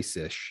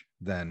device-ish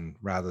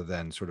rather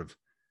than sort of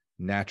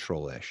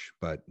natural-ish.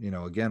 But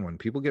again, when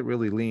people get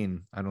really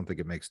lean, I don't think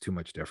it makes too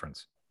much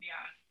difference.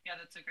 Yeah,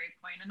 that's a great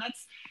point, and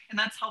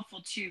that's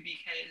helpful too,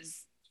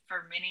 because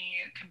for many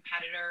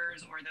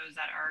competitors or those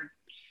that are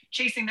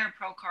chasing their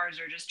pro cards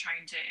or just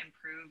trying to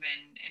improve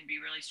and be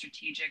really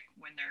strategic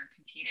when they're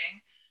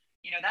competing,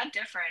 that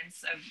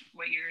difference of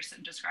what you're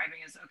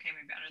describing is, okay,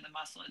 maybe under the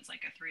muscle it's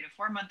like a 3 to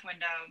 4 month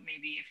window.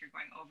 Maybe if you're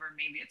going over,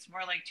 maybe it's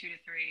more like 2 to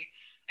 3.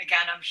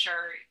 Again, I'm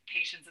sure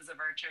patience is a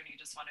virtue and you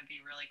just want to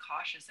be really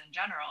cautious in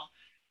general,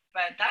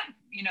 but that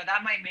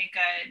might make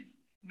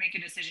a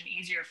decision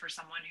easier for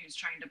someone who's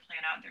trying to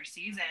plan out their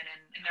season.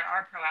 And there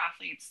are pro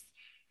athletes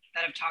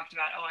that have talked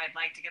about, oh, I'd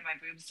like to get my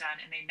boobs done,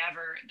 and they're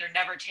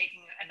never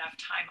taking enough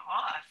time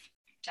off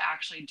to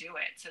actually do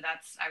it. So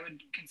I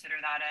would consider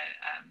that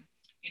a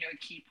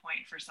key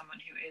point for someone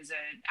who is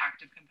an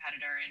active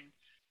competitor and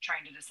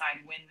trying to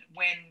decide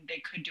when they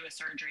could do a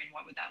surgery and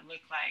what would that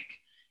look like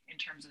in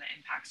terms of the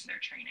impacts to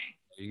their training.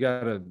 You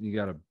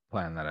gotta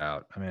plan that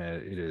out. I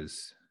mean,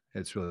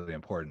 it's really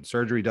important.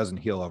 Surgery doesn't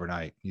heal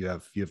overnight. You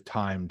have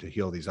time to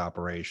heal these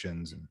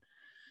operations, and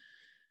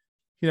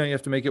you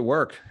have to make it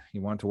work.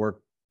 You want it to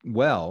work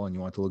well, and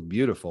you want it to look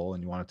beautiful,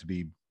 and you want it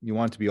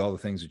to be all the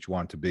things that you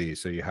want it to be.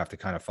 So you have to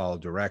kind of follow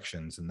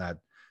directions, and that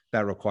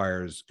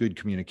requires good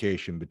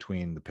communication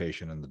between the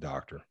patient and the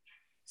doctor.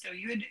 So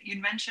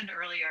you'd mentioned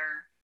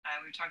earlier,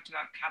 we talked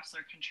about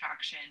capsular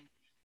contraction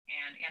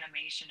and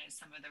animation as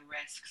some of the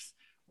risks.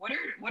 What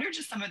are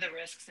just some of the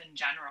risks in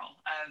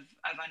general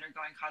of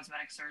undergoing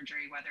cosmetic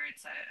surgery, whether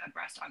it's a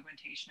breast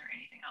augmentation or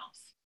anything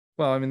else?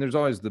 Well, I mean, there's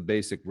always the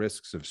basic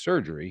risks of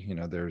surgery.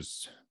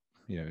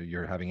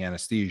 You're having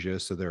anesthesia,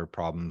 so there are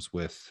problems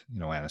with,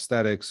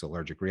 anesthetics,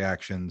 allergic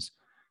reactions.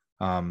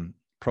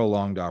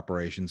 Prolonged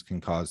operations can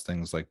cause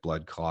things like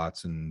blood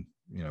clots and,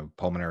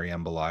 pulmonary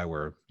emboli,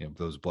 where,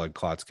 those blood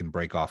clots can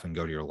break off and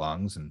go to your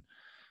lungs. And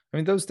I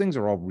mean, those things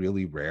are all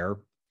really rare.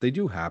 They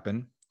do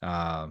happen.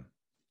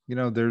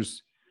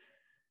 There's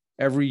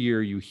every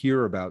year you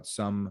hear about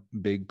some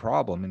big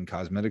problem in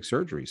cosmetic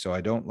surgery. So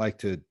I don't like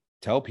to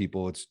tell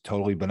people it's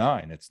totally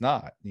benign. It's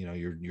not.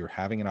 You're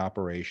having an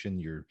operation,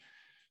 you're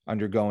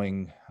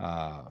undergoing,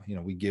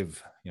 we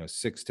give,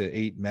 6 to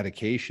 8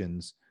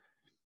 medications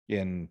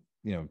in,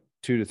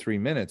 2 to 3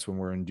 minutes when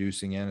we're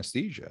inducing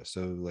anesthesia.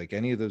 So like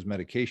any of those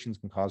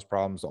medications can cause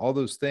problems. All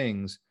those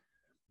things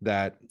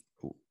that,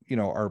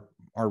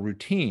 are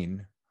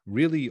routine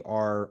really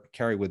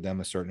carry with them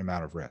a certain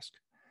amount of risk.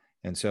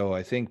 And so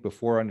I think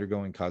before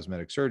undergoing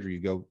cosmetic surgery,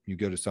 you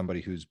go to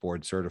somebody who's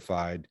board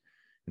certified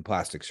in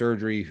plastic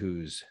surgery,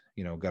 who's,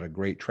 got a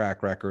great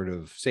track record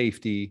of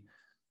safety,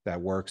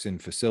 that works in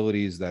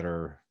facilities that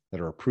are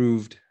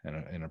approved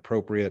and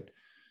appropriate.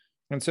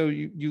 And so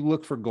you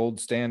look for gold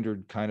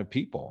standard kind of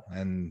people,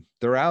 and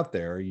they're out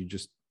there. You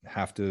just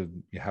have to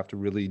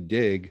really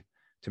dig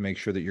to make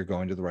sure that you're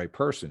going to the right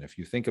person. If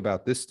you think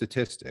about this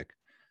statistic,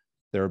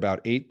 there are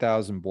about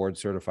 8,000 board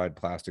certified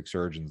plastic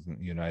surgeons in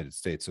the United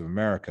States of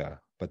America,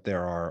 but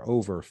there are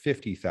over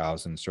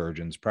 50,000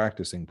 surgeons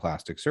practicing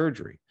plastic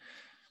surgery.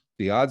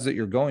 The odds that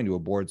you're going to a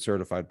board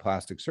certified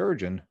plastic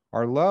surgeon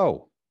are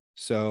low.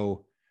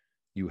 So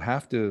you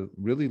have to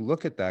really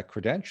look at that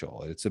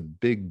credential. It's a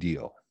big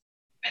deal.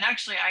 And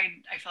actually,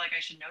 I feel like I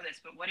should know this,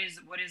 but what is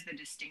the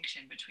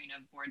distinction between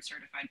a board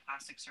certified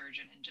plastic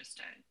surgeon and just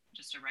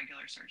a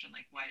regular surgeon?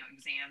 Like, what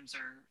exams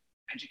or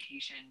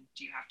education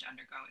do you have to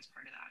undergo as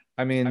part of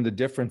that? I mean, the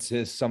difference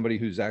is somebody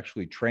who's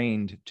actually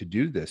trained to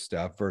do this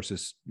stuff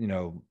versus,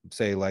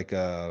 say like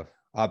a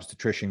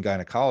obstetrician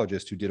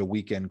gynecologist who did a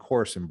weekend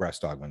course in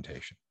breast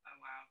augmentation.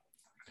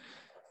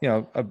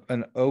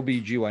 An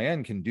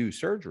OB/GYN can do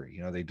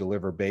surgery. They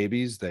deliver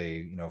babies,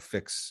 they,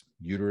 fix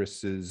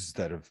uteruses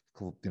that have,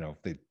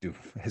 they do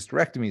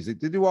hysterectomies,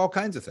 they do all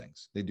kinds of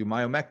things. They do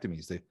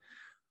myomectomies.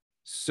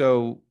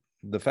 So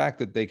the fact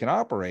that they can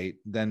operate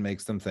then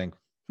makes them think,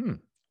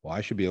 well,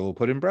 I should be able to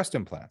put in breast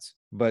implants.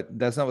 But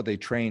that's not what they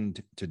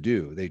trained to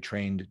do. They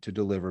trained to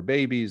deliver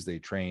babies. They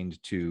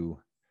trained to,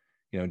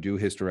 do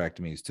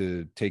hysterectomies,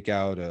 to take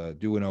out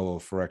do an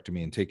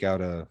oophorectomy and take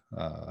out a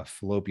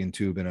fallopian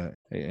tube in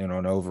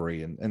an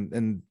ovary.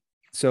 And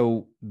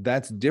so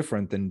that's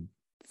different than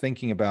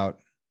thinking about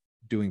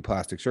doing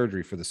plastic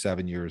surgery for the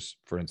 7 years,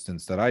 for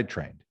instance, that I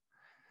trained.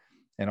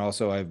 And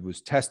also I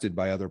was tested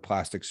by other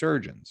plastic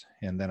surgeons.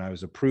 And then I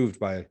was approved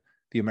by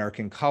the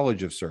American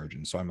College of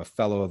Surgeons. So I'm a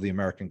fellow of the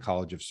American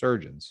College of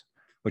Surgeons,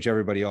 which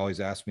everybody always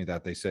asks me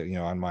that. They say,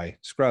 on my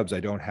scrubs, I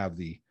don't have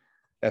the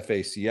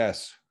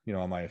FACS,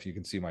 if you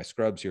can see my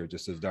scrubs here, it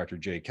just says Dr.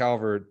 J.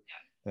 Calvert.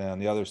 And on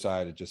the other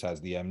side, it just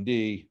has the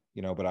MD,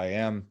 but I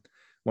am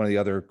one of the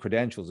other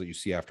credentials that you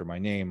see after my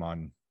name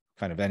on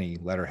kind of any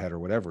letterhead or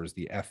whatever is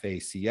the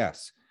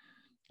FACS.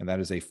 and that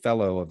is a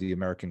fellow of the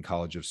American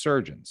College of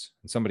Surgeons.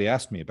 And somebody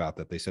asked me about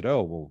that. They said,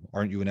 "Oh, well,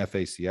 aren't you an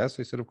FACS?"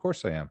 I said, "Of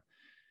course I am."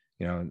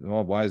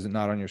 Well, why is it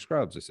not on your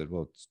scrubs? I said,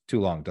 "Well, it's too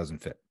long,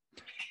 doesn't fit."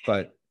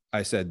 But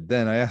I said,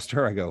 then I asked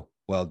her, I go,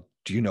 "Well,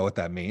 do you know what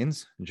that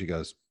means?" And she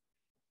goes,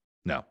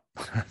 "No."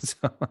 So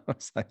I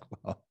was like,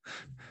 well,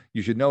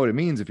 you should know what it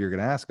means if you're going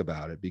to ask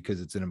about it,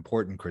 because it's an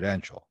important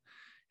credential.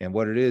 And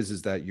what it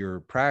is that your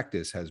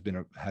practice has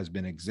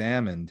been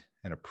examined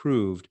and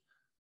approved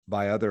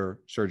by other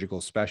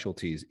surgical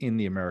specialties in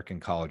the American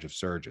College of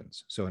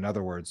Surgeons. So in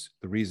other words,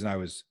 the reason I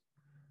was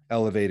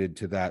elevated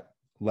to that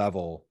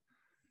level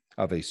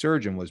of a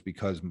surgeon was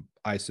because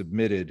I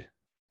submitted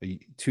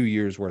 2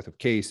 years worth of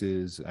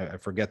cases. I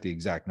forget the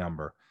exact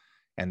number.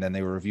 And then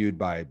they were reviewed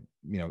by,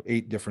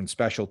 8 different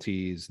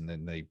specialties. And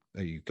then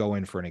they go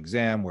in for an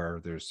exam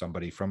where there's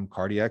somebody from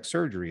cardiac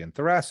surgery and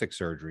thoracic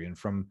surgery and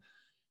from,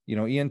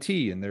 ENT.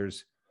 And there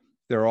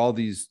are all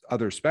these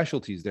other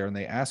specialties there. And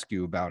they ask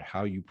you about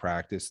how you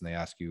practice, and they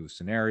ask you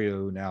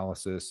scenario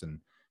analysis,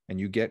 and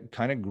you get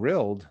kind of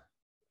grilled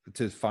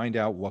to find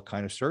out what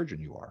kind of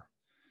surgeon you are.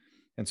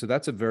 And so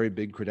that's a very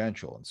big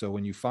credential. And so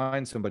when you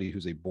find somebody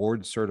who's a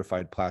board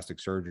certified plastic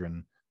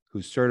surgeon,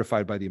 who's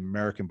certified by the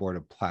American Board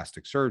of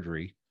Plastic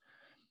Surgery,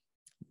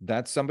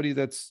 that's somebody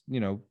that's,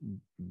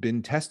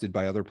 been tested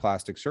by other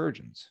plastic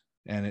surgeons.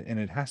 And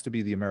it has to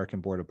be the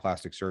American Board of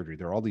Plastic Surgery.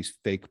 There are all these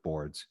fake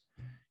boards.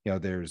 You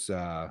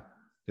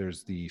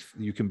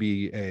can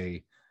be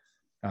a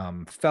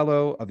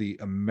fellow of the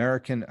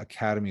American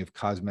Academy of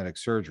Cosmetic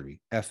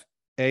Surgery,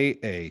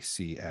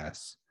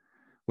 FAACS,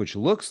 which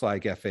looks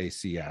like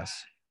FACS,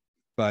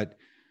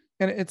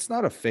 and it's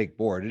not a fake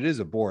board. It is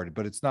a board,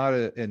 but it's not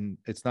an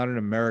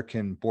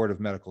American Board of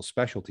Medical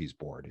Specialties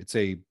board. It's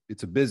a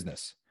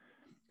business,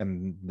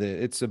 and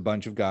it's a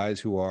bunch of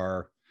guys who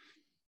are,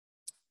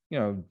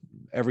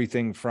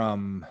 everything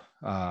from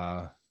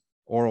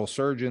oral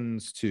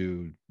surgeons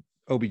to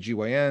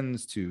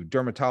OBGYNs to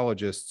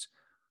dermatologists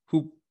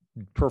who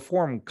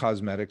perform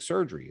cosmetic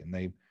surgery,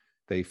 and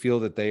they feel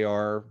that they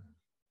are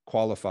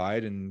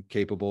qualified and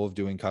capable of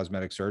doing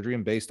cosmetic surgery,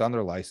 and based on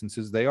their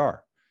licenses, they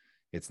are.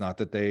 It's not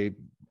that they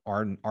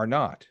are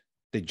not.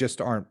 They just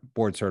aren't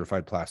board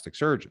certified plastic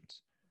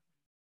surgeons.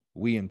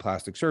 We in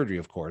plastic surgery,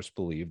 of course,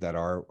 believe that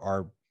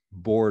our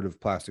board of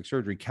plastic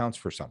surgery counts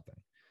for something.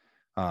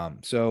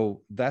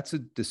 So that's a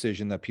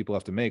decision that people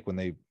have to make when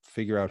they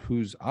figure out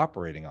who's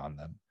operating on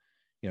them.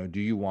 Do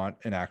you want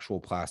an actual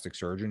plastic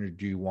surgeon, or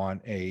do you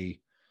want an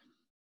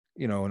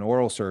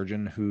oral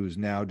surgeon who's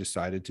now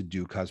decided to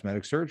do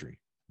cosmetic surgery?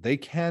 They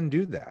can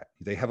do that.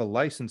 They have a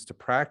license to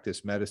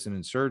practice medicine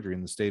and surgery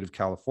in the state of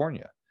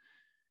California.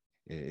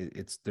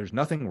 There's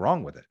nothing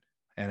wrong with it.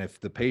 And if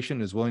the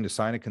patient is willing to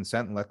sign a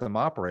consent and let them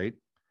operate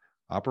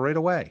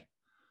away.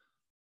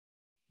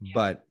 Yeah.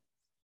 But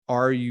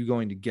are you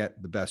going to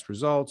get the best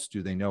results?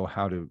 Do they know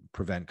how to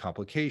prevent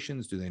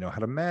complications? Do they know how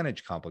to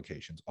manage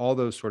complications? All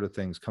those sort of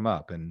things come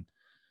up. And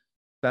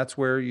that's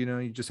where,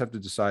 you just have to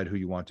decide who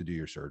you want to do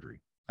your surgery.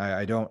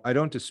 I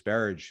don't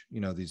disparage,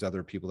 these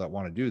other people that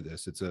want to do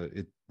this.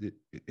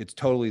 It's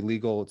totally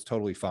legal. It's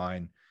totally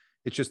fine.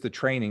 It's just the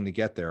training to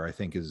get there, I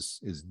think, is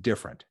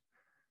different.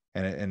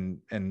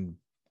 And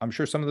I'm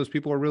sure some of those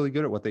people are really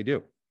good at what they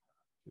do,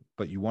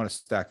 but you want to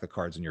stack the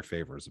cards in your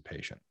favor as a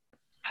patient.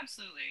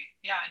 Absolutely.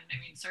 Yeah. And I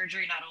mean,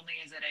 surgery, not only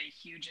is it a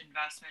huge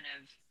investment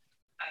of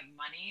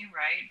money,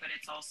 right? But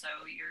it's also,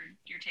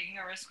 you're taking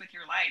a risk with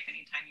your life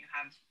anytime you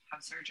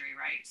have surgery,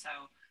 right? So,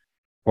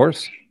 of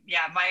course.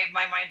 Yeah, my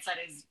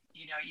mindset is,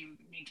 you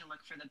need to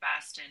look for the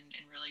best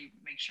and really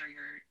make sure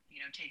you're,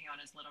 taking on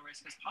as little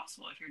risk as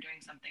possible if you're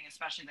doing something,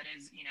 especially that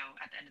is,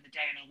 at the end of the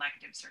day, an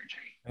elective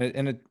surgery.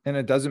 And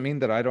it doesn't mean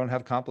that I don't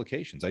have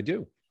complications. I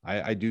do.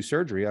 I do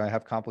surgery. I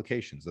have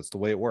complications. That's the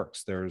way it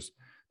works. There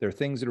are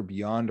things that are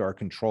beyond our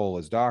control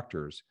as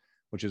doctors,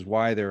 which is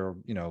why there are,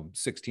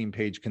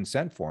 16-page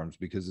consent forms,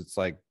 because it's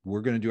like,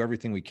 we're going to do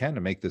everything we can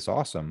to make this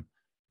awesome.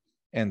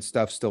 And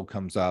stuff still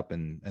comes up,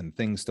 and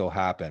things still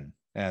happen.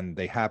 And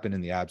they happen in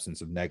the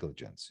absence of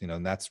negligence,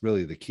 and that's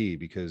really the key,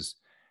 because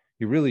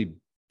you're really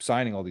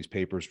signing all these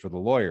papers for the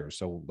lawyers.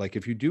 So like,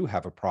 if you do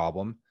have a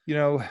problem,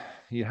 you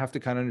have to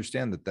kind of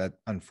understand that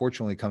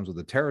unfortunately comes with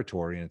the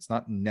territory, and it's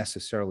not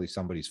necessarily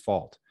somebody's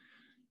fault.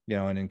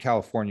 And in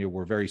California,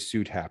 we're very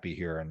suit happy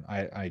here. And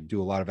I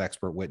do a lot of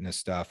expert witness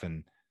stuff,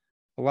 and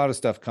a lot of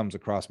stuff comes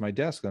across my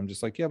desk. I'm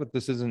just like, yeah, but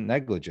this isn't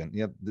negligent.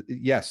 Yeah.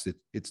 Yes.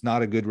 It's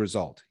not a good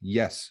result.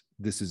 Yes.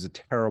 This is a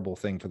terrible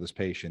thing for this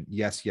patient.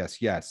 Yes,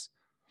 yes, yes.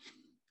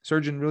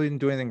 Surgeon really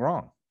didn't do anything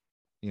wrong,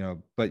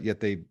 but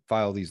yet they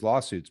file these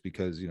lawsuits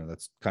because,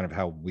 that's kind of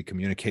how we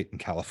communicate in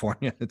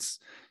California. It's,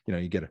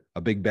 you get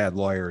a big bad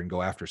lawyer and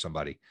go after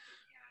somebody,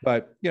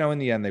 but, in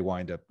the end, they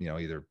wind up,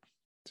 either,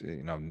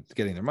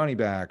 getting their money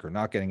back or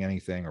not getting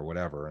anything or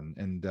whatever.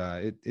 And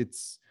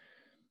it's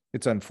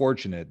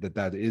unfortunate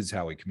that is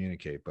how we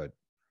communicate, but,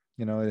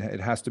 it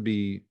has to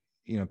be,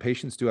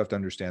 patients do have to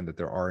understand that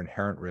there are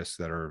inherent risks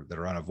that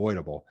are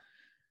unavoidable.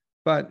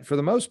 But for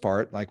the most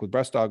part, like with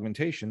breast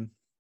augmentation,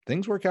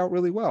 things work out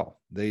really well.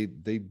 They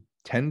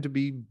tend to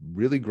be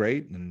really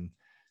great, and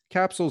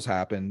capsules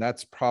happen.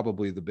 That's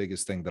probably the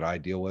biggest thing that I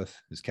deal with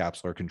is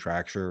capsular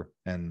contracture.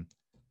 And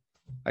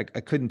I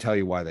couldn't tell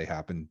you why they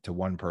happen to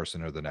one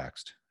person or the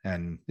next.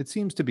 And it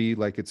seems to be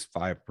like it's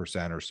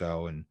 5% or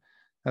so. And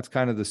that's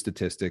kind of the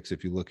statistics.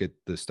 If you look at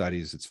the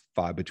studies, it's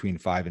between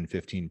 5 and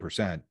 15%.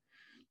 And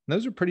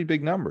those are pretty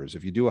big numbers.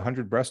 If you do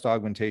 100 breast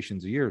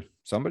augmentations a year,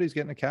 somebody's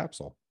getting a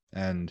capsule.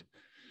 And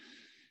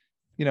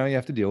you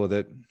have to deal with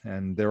it.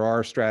 And there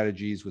are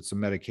strategies with some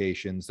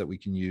medications that we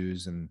can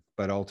use.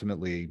 But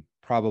ultimately,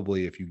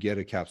 probably if you get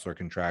a capsular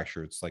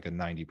contracture, it's like a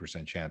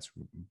 90% chance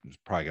it's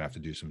probably gonna have to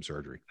do some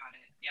surgery. Got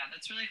it. Yeah,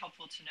 that's really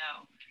helpful to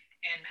know.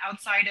 And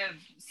outside of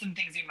some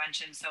things you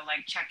mentioned, so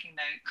like checking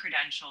the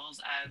credentials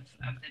of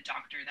the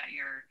doctor that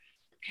you're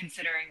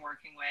considering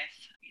working with,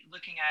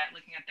 looking at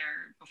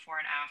their before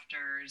and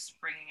afters,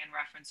 bringing in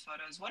reference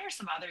photos, what are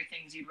some other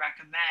things you'd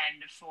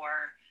recommend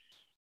for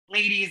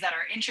ladies that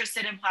are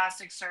interested in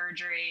plastic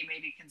surgery,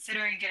 maybe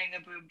considering getting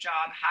a boob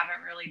job,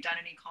 haven't really done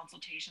any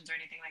consultations or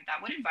anything like that?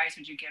 What advice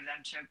would you give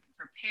them to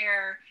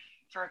prepare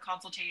for a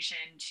consultation,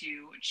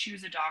 to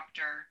choose a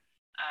doctor,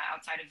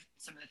 outside of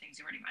some of the things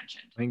you already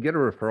mentioned? I mean, get a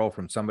referral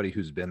from somebody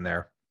who's been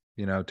there,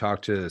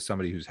 talk to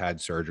somebody who's had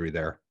surgery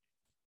there.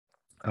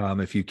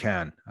 If you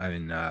can. I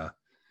mean, like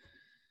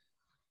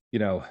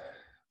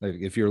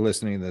if you're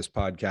listening to this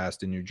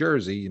podcast in New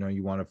Jersey,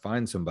 you want to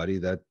find somebody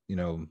that,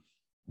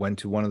 went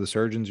to one of the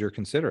surgeons you're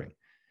considering.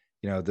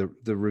 The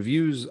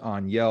reviews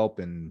on Yelp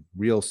and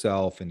Real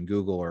Self and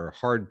Google are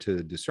hard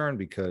to discern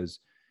because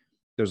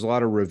there's a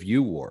lot of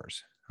review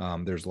wars.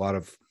 There's a lot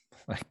of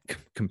like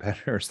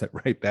competitors that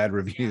write bad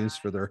reviews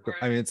for their,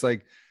 I mean, it's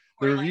like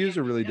the reviews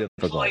are really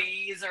difficult.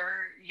 Employees or,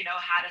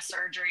 had a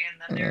surgery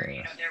and then they're,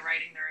 they're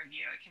writing the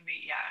review. It can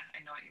be,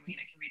 I know what you mean.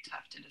 It can be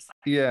tough to decide.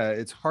 Yeah.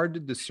 It's hard to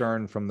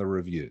discern from the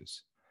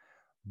reviews,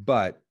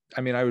 but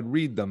I mean, I would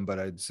read them, but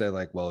I'd say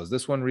like, well, is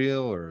this one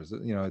real or is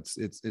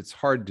it, it's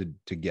hard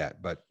to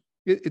get, but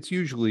it's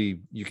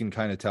usually, you can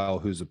kind of tell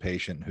who's a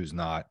patient, who's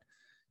not,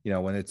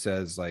 when it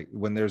says like,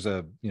 when there's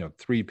a,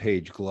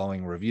 3-page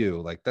glowing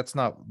review, like that's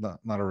not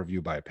a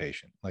review by a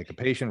patient. Like a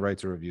patient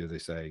writes a review, they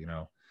say,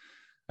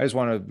 I just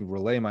want to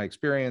relay my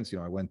experience.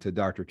 I went to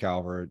Dr.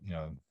 Calvert,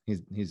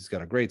 he's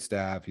got a great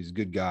staff. He's a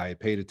good guy,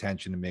 paid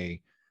attention to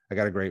me. I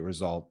got a great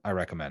result. I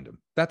recommend him.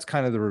 That's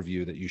kind of the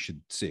review that you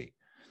should see.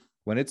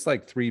 When it's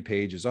like 3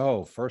 pages,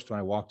 first when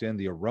I walked in,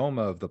 the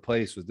aroma of the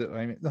place was,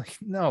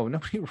 no,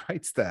 nobody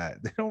writes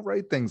that. They don't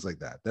write things like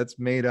that. That's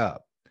made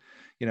up,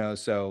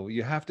 so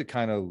you have to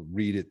kind of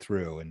read it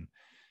through. And,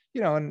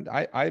 and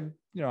I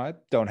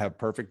don't have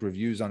perfect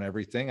reviews on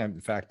everything.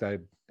 In fact,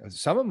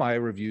 some of my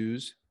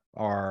reviews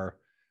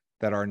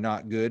that are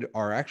not good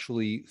are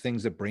actually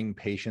things that bring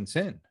patients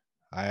in.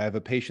 I have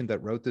a patient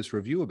that wrote this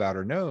review about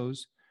her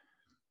nose.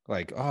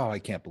 Like, I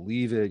can't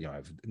believe it. I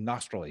have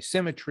nostril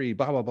asymmetry,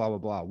 blah, blah, blah, blah,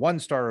 blah,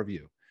 1-star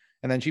review.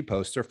 And then she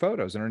posts her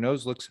photos and her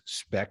nose looks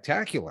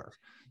spectacular.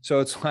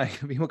 So it's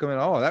like people come in,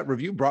 that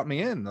review brought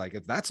me in. Like,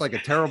 if that's like a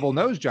terrible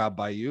nose job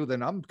by you,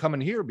 then I'm coming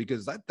here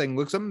because that thing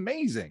looks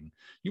amazing.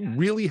 You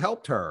really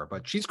helped her,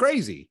 but she's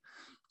crazy.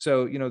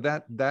 So,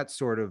 that's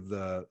sort of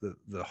the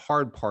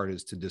hard part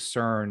is to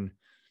discern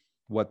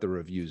what the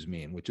reviews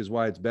mean, which is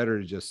why it's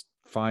better to just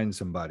find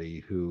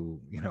somebody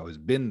who, has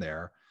been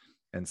there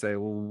and say,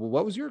 well,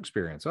 what was your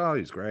experience? Oh,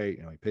 he's great.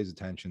 He pays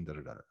attention,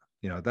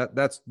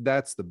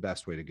 that's the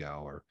best way to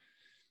go. Or,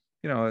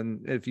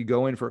 and if you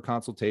go in for a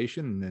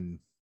consultation and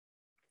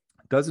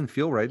it doesn't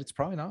feel right, it's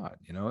probably not,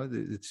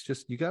 it's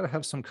just, you got to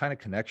have some kind of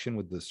connection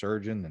with the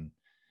surgeon, and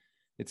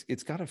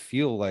it's got to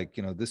feel like,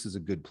 this is a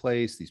good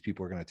place. These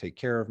people are going to take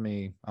care of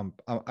me.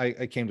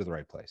 I came to the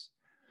right place.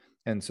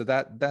 And so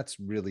that's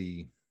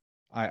really,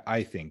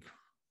 I think,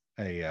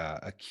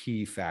 a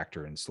key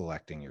factor in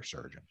selecting your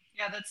surgeon.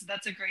 Yeah,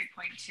 that's a great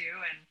point too.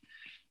 And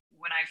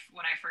when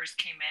I first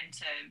came in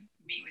to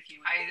meet with you,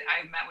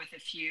 I met with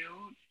a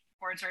few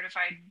board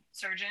certified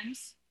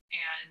surgeons,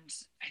 and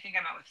I think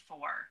I met with 4.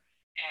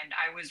 And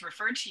I was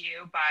referred to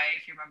you by,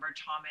 if you remember,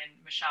 Tom and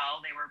Michelle.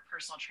 They were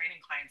personal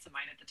training clients of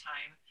mine at the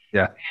time.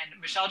 Yeah. And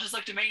Michelle just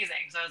looked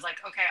amazing. So I was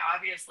like, okay,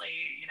 obviously,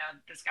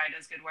 this guy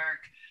does good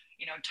work.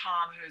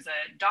 Tom, who's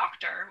a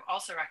doctor,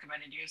 also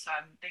recommended you. So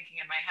I'm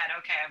thinking in my head,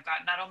 okay, I've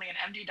got not only an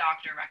MD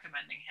doctor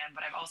recommending him,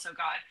 but I've also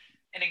got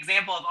an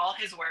example of all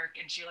his work,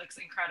 and she looks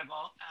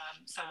incredible.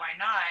 So why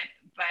not?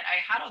 But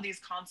I had all these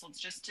consults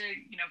just to,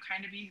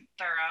 kind of be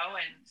thorough,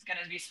 and it's going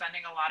to be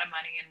spending a lot of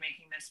money and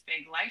making this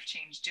big life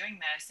change doing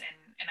this.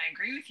 And I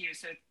agree with you.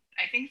 So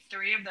I think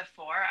 3 of the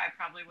 4, I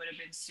probably would have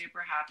been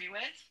super happy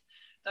with.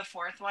 The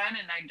 4th one,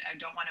 and I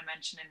don't want to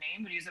mention a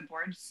name, but he's a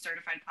board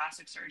certified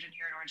plastic surgeon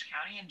here in Orange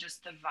County. And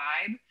just the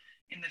vibe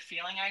and the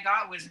feeling I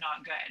got was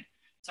not good.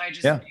 So I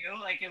just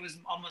knew, like, it was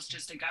almost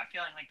just a gut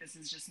feeling, like this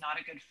is just not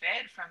a good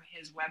fit. From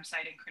his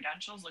website and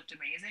credentials looked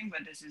amazing,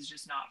 but this is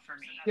just not for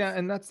me. Yeah.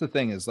 And that's the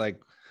thing is like,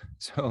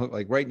 so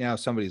like right now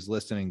somebody's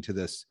listening to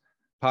this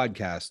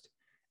podcast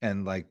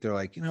and like, they're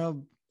like,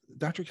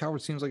 Dr.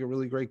 Calvert seems like a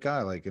really great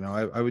guy. Like,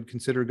 I would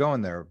consider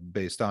going there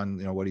based on,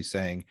 what he's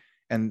saying.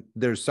 And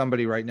there's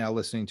somebody right now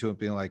listening to it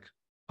being like,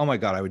 oh my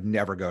God, I would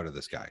never go to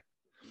this guy.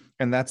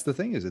 And that's the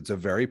thing, is it's a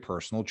very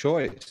personal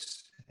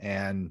choice.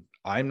 And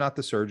I'm not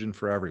the surgeon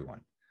for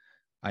everyone.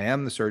 I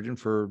am the surgeon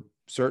for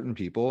certain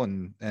people.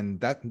 And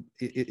that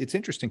it's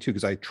interesting too,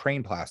 because I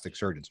train plastic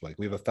surgeons. Like,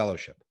 we have a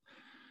fellowship.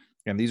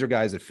 And these are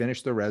guys that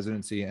finished their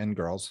residency, and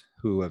girls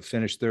who have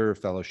finished their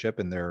fellowship,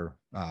 and they're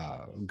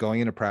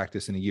going into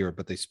practice in a year,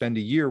 but they spend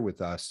a year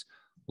with us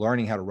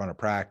learning how to run a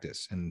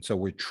practice. And so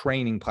we're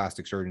training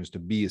plastic surgeons to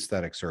be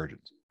aesthetic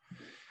surgeons.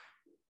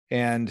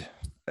 And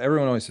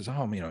everyone always says,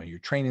 oh, you're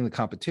training the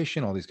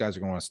competition. All these guys are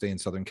going to want to stay in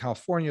Southern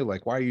California.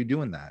 Like, why are you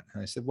doing that?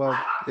 And I said, well,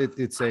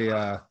 it's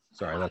a,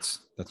 sorry,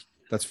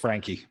 that's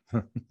Frankie.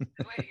 Wait,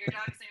 your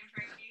dog's named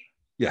Frankie?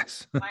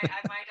 Yes. My dog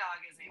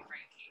is named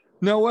Frankie.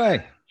 No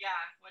way. Yeah.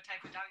 What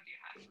type of dog do you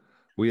have?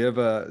 We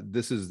have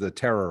this is the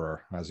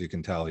Terror. As you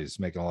can tell, he's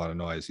making a lot of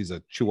noise. He's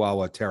a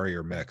Chihuahua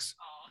Terrier mix.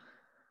 Oh,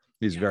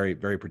 he's very,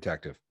 very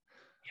protective.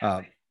 Yeah, my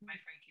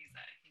Frankie's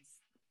he's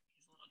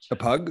a little chill. A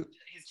pug?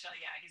 He's chill.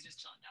 Yeah, he's just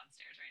chilling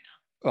downstairs right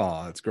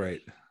now. Oh, that's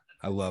great.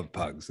 I love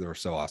pugs. They're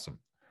so awesome.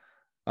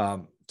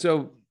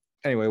 So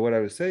anyway, what I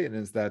was saying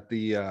is that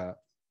they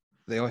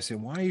always say,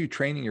 why are you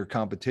training your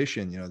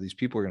competition? These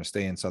people are going to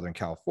stay in Southern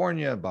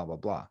California, blah, blah,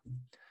 blah.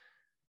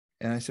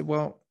 And I said,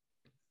 well,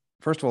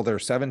 first of all, there are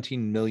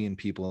 17 million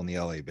people in the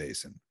LA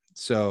basin.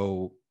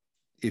 So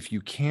if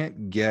you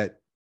can't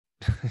get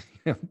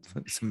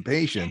some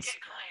patients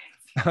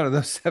out of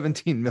those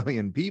 17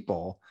 million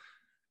people,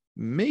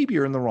 maybe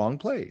you're in the wrong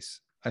place.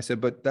 I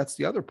said, but that's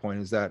the other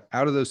point, is that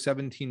out of those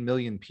 17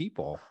 million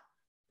people,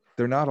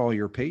 they're not all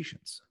your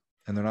patients,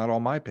 and they're not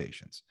all my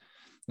patients.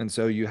 And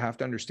so you have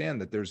to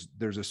understand that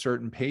there's a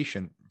certain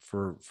patient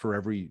for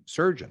every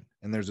surgeon,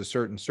 and there's a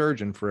certain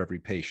surgeon for every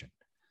patient.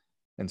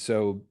 And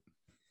so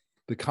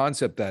the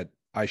concept that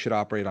I should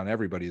operate on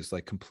everybody is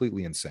like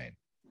completely insane.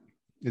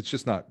 It's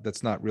just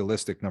that's not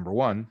realistic. Number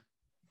one,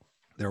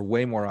 there are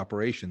way more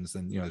operations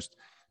than, there's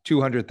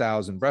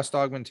 200,000 breast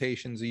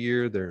augmentations a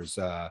year. There's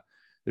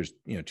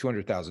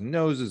 200,000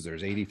 noses.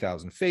 There's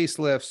 80,000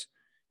 facelifts.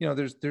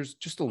 There's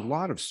just a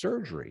lot of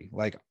surgery.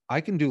 Like,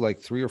 I can do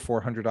like 300 or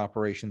 400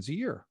 operations a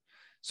year.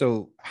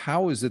 So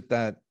how is it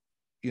that,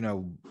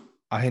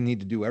 I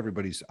need to do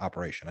everybody's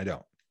operation? I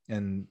don't.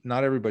 And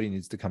not everybody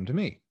needs to come to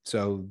me.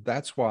 So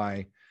that's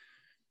why,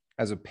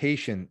 as a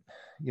patient,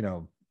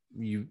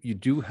 you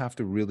do have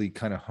to really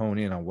kind of hone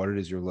in on what it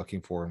is you're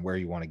looking for and where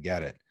you want to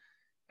get it.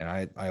 And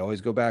I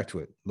always go back to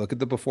it. Look at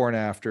the before and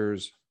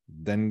afters,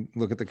 then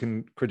look at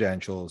the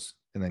credentials,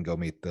 and then go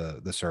meet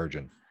the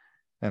surgeon.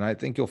 And I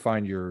think you'll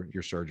find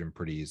your surgeon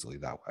pretty easily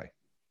that way.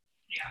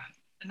 Yeah.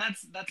 And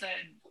that's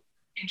an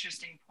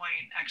interesting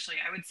point. Actually,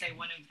 I would say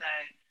one of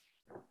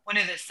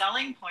the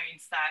selling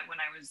points that when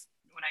I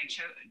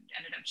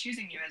ended up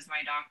choosing you as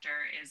my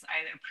doctor is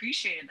I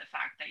appreciated the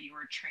fact that you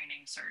were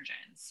training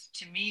surgeons.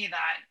 To me,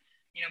 that,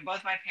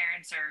 both my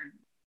parents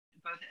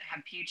both have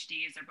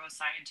PhDs, they're both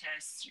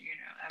scientists.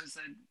 I was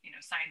a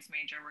science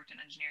major, worked in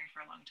engineering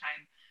for a long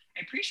time.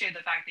 I appreciate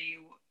the fact that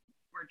you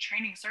were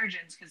training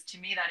surgeons, because to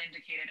me that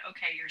indicated,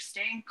 okay, you're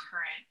staying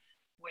current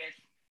with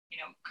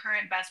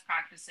current best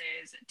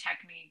practices,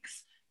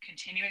 techniques,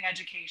 continuing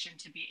education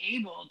to be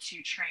able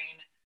to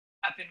train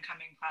up and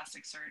coming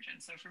plastic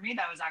surgeons. So for me,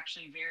 that was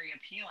actually very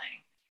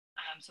appealing.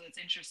 So it's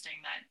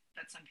interesting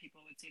that some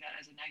people would see that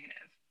as a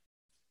negative.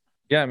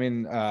 Yeah, I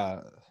mean,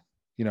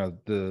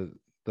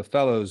 the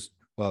fellows,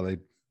 well, they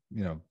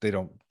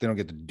don't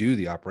get to do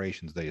the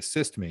operations. They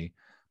assist me,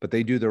 but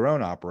they do their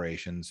own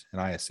operations,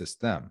 and I assist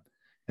them.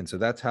 And so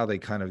that's how they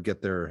kind of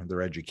get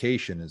their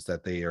education, is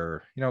that they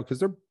are,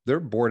 because they're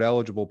board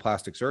eligible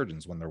plastic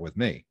surgeons when they're with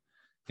me.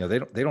 They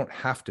don't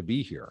have to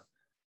be here.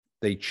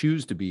 They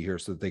choose to be here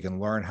so that they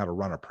can learn how to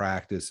run a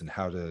practice and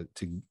how to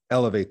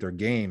elevate their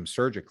game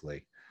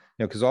surgically.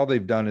 Because all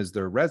they've done is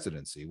their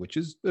residency, which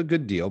is a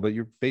good deal, but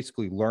you're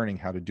basically learning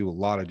how to do a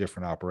lot of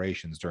different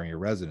operations during your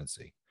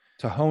residency.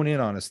 To hone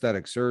in on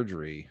aesthetic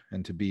surgery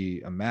and to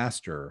be a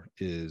master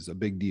is a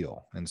big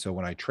deal. And so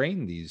when I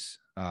train these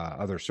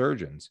other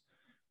surgeons,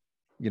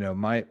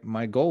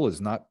 my goal is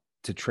not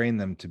to train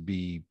them to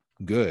be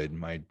good.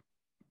 My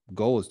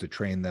goal is to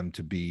train them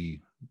to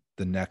be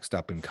the next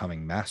up and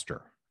coming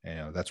master.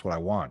 That's what I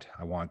want.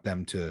 I want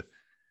them to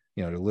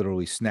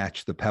literally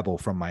snatch the pebble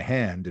from my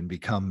hand and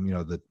become,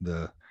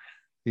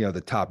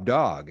 the top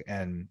dog.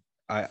 And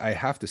I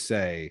have to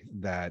say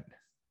that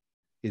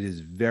it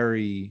is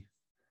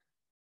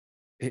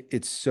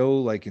it's so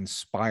like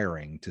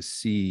inspiring to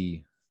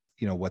see,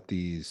 what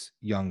these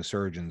young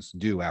surgeons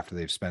do after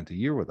they've spent a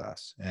year with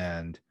us.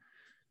 And,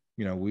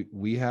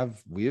 we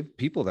have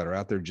people that are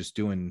out there just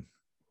doing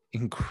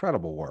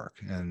incredible work,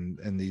 and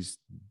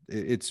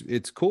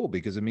it's cool,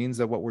 because it means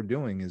that what we're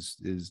doing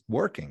is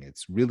working.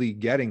 It's really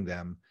getting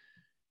them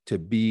to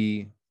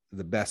be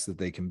the best that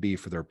they can be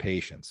for their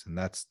patients. And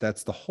that's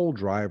the whole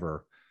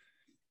driver.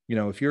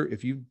 If you're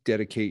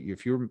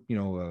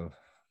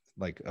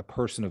like a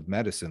person of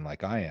medicine,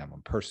 like I am, a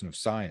person of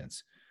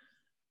science,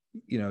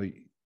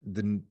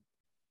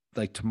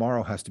 like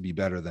tomorrow has to be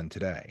better than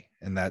today.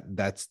 And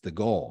that's the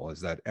goal, is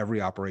that every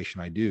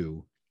operation I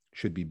do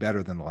should be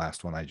better than the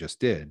last one I just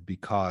did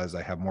because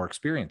I have more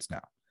experience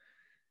now.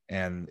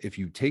 And if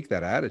you take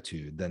that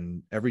attitude,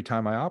 then every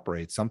time I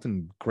operate,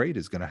 something great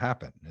is going to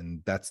happen.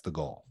 And that's the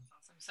goal.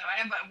 Awesome. So I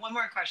have one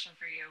more question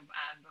for you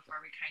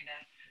before we kind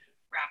of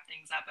wrap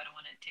things up. I don't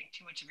want to take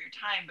too much of your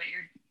time, but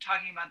you're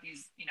talking about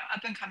these,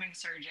 up and coming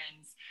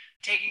surgeons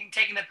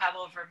taking the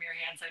pebble from your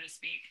hand, so to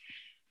speak.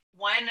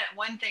 One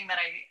thing that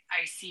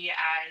I see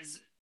as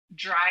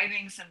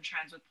driving some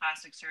trends with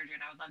plastic surgery,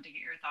 and I would love to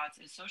get your thoughts,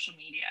 is social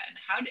media. And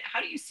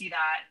how do you see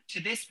that to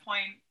this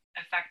point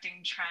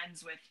affecting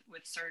trends with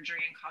surgery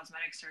and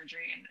cosmetic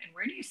surgery, and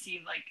where do you see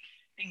like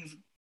things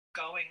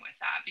going with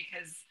that?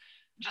 Because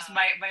just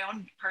my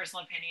own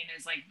personal opinion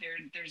is like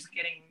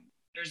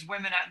there's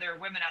women out there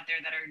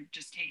that are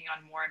just taking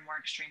on more and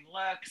more extreme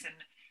looks, and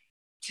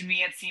to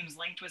me it seems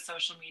linked with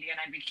social media,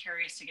 and I'd be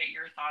curious to get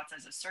your thoughts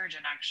as a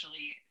surgeon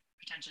actually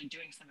potentially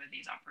doing some of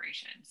these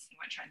operations and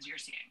what trends you're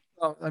seeing.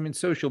 Well, I mean,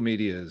 social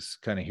media is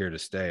kind of here to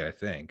stay, I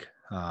think.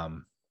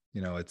 I'm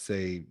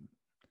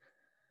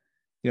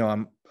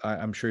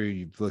sure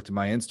you've looked at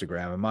my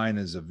Instagram, and mine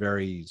is a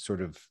very sort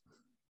of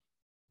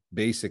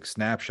basic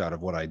snapshot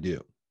of what I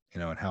do,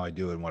 and how I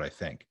do it and what I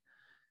think.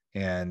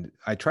 And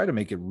I try to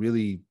make it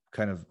really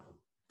kind of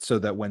so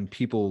that when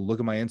people look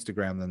at my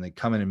Instagram, then they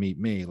come in and meet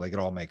me, like it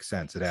all makes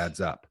sense. It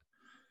adds up.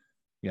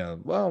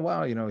 Well,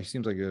 wow, he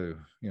seems like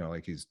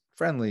like he's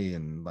friendly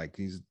and like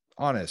he's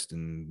honest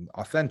and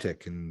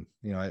authentic. And,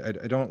 I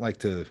don't like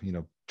to,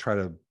 try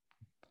to,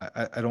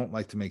 I don't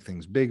like to make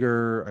things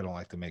bigger. I don't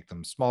like to make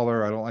them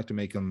smaller. I don't like to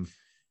make them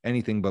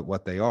anything but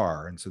what they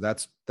are. And so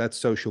that's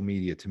social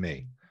media to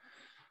me.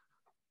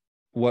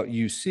 What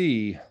you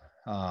see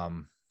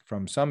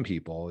from some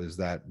people is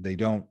that they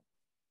don't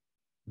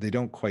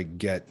quite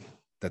get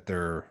that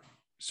their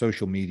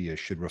social media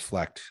should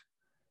reflect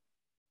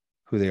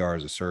who they are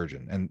as a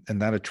surgeon,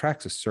 and that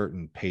attracts a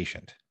certain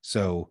patient.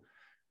 So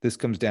this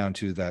comes down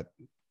to that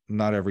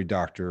not every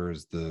doctor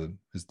is the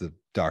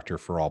doctor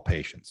for all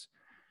patients,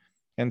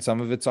 and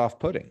some of it's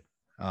off-putting.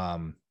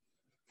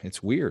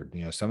 It's weird,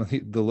 some of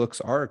the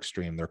looks are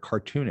extreme, they're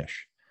cartoonish,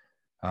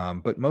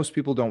 but most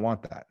people don't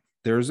want that.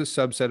 There's a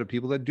subset of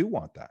people that do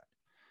want that,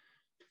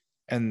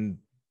 and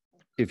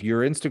if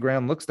your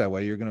Instagram looks that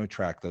way, you're going to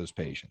attract those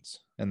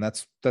patients, and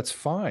that's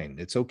fine.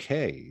 It's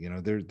okay.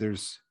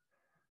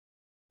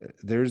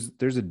 There's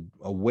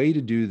a way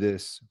to do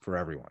this for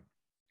everyone.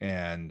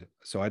 And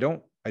so I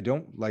don't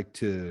like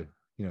to,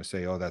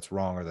 say, oh, that's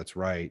wrong or that's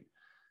right.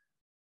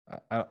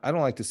 I don't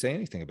like to say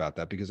anything about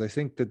that, because I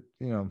think that,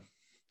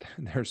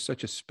 there's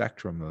such a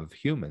spectrum of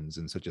humans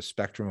and such a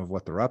spectrum of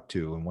what they're up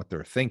to and what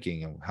they're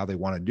thinking and how they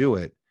want to do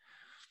it,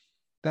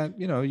 that,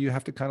 you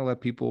have to kind of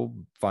let people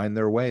find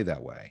their way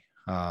that way.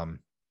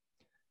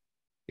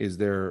 Is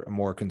there a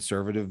more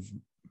conservative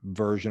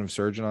version of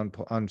surgeon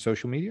on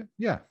social media?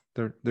 Yeah,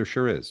 there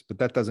sure is, but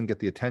that doesn't get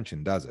the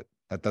attention, does it?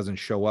 That doesn't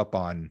show up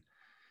on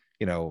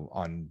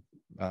Yahoo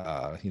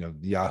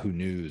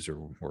News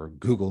or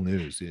Google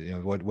News.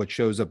 What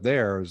shows up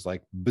there is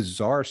like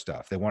bizarre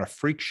stuff. They want a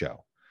freak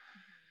show.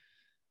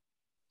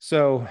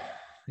 So,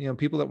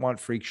 people that want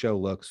freak show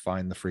looks,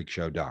 find the freak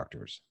show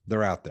doctors.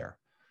 They're out there.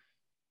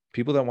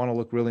 People that want to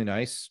look really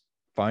nice,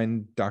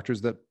 find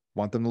doctors that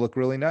want them to look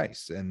really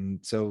nice. And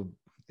so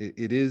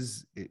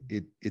it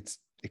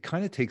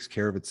kind of takes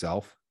care of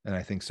itself. And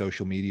I think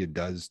social media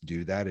does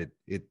do that.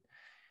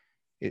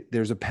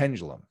 There's a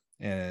pendulum.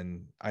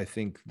 And I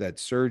think that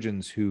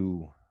surgeons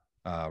who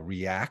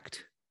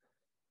react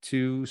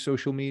to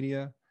social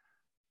media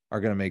are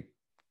going to make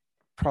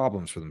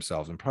problems for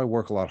themselves and probably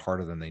work a lot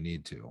harder than they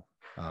need to.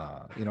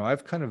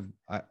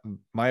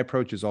 My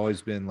approach has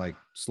always been like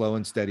slow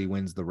and steady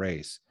wins the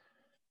race,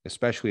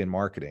 especially in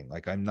marketing.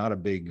 Like, I'm not a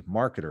big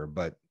marketer,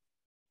 but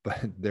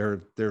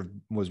there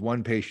was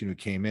one patient who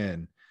came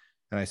in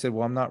and I said,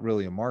 well, I'm not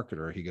really a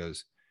marketer. He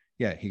goes,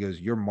 yeah. He goes,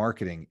 your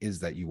marketing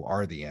is that you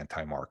are the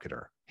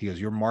anti-marketer. He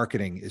goes, your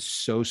marketing is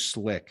so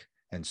slick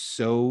and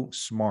so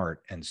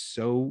smart and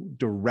so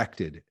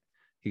directed.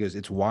 He goes,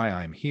 it's why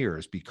I'm here,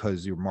 is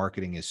because your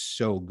marketing is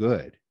so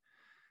good.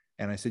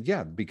 And I said,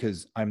 yeah,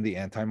 because I'm the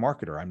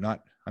anti-marketer. I'm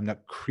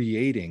not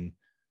creating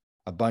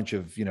a bunch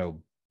of,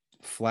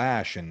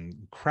 flash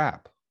and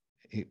crap.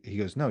 He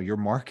goes, no, your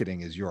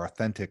marketing is your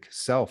authentic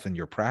self and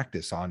your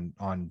practice on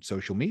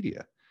social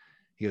media.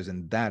 He goes,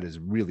 and that is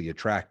really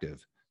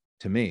attractive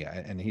to me.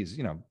 And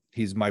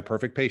he's my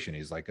perfect patient.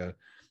 He's like a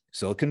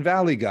Silicon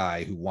Valley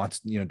guy who wants,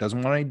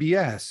 doesn't want any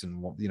BS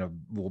and,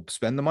 will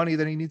spend the money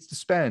that he needs to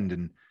spend.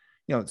 And,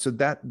 so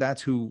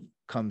that's who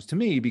comes to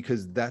me,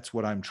 because that's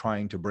what I'm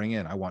trying to bring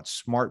in. I want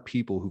smart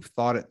people who've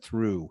thought it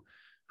through,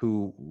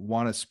 who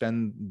want to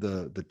spend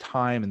the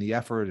time and the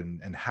effort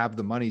and have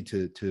the money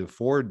to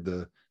afford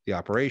the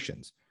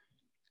operations.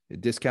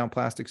 Discount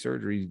plastic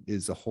surgery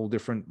is a whole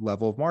different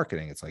level of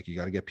marketing. It's like, you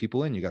got to get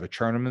people in, you got to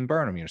churn them and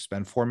burn them,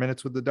 spend 4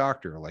 minutes with the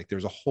doctor. Like,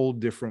 there's a whole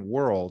different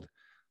world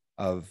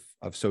of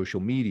social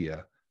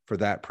media for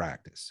that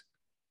practice.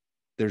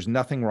 There's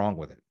nothing wrong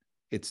with it.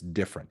 It's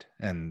different.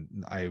 And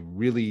I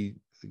really,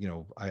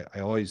 I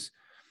always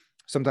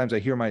sometimes I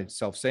hear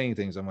myself saying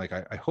things. I'm like,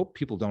 I hope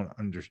people don't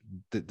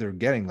that they're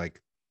getting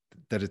like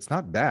that. It's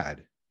not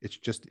bad. It's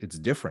just, it's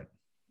different.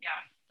 Yeah,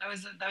 that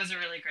was a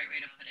really great way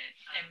to put it.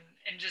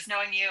 And just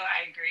knowing you,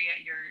 I agree.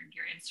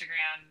 Your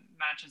Instagram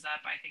matches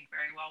up, I think,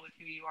 very well with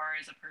who you are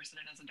as a person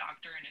and as a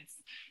doctor. And it's,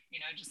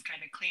 just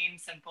kind of clean,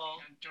 simple,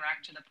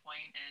 direct to the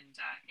point. And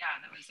yeah,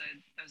 that was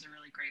a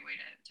really great way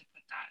to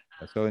put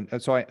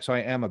that. So I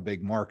am a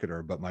big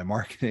marketer, but my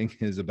marketing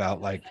is about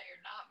like,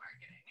 you're not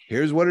marketing.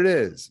 Here's what it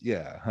is.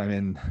 Yeah. I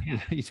mean,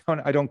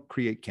 I don't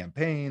create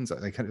campaigns.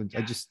 I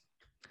just,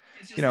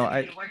 it's just,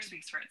 the work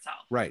speaks for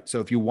itself. Right.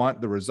 So if you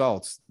want the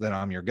results, then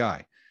I'm your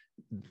guy.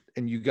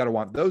 And you got to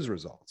want those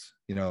results.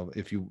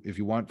 If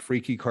you want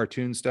freaky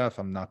cartoon stuff,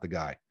 I'm not the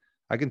guy.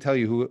 I can tell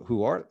you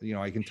who are,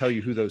 I can tell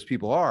you who those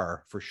people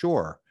are for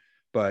sure.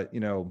 But,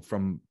 in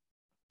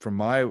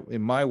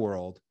my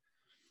world,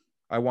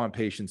 I want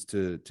patients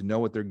to know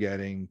what they're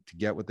getting, to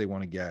get what they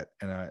want to get.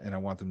 And I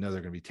want them to know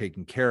they're going to be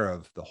taken care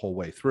of the whole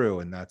way through.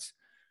 And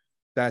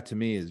that to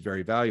me is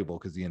very valuable,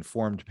 because the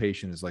informed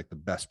patient is like the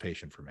best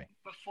patient for me.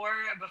 Before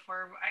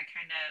I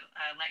kind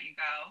of let you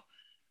go,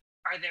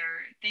 are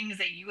there things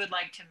that you would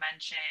like to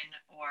mention,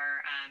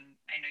 or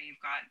I know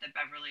you've got the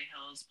Beverly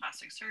Hills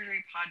Plastic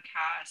Surgery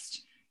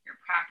podcast, your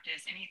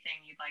practice, anything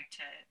you'd like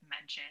to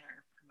mention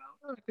or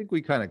promote? I think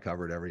we kind of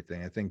covered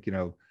everything. I think,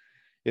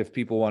 if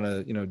people want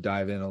to,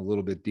 dive in a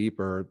little bit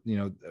deeper,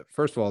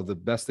 first of all, the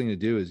best thing to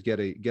do is get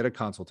a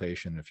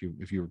consultation.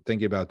 If you're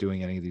thinking about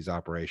doing any of these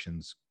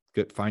operations,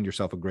 find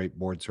yourself a great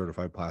board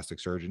certified plastic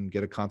surgeon,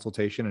 get a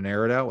consultation and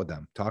air it out with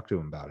them, talk to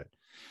them about it.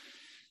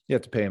 You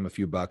have to pay them a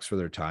few bucks for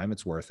their time.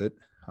 It's worth it.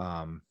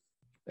 And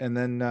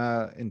then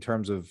in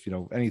terms of,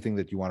 anything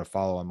that you want to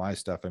follow on my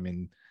stuff, I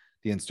mean,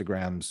 the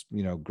Instagram's,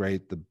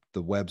 great.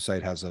 The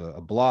website has a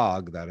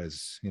blog that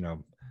is,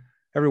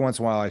 every once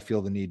in a while I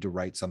feel the need to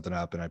write something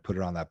up and I put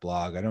it on that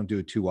blog. I don't do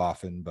it too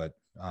often, but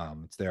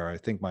it's there. I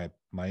think my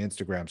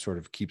Instagram sort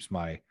of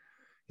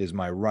is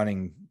my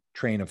running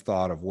train of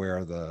thought of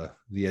where the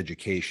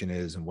education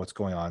is and what's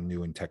going on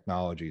new in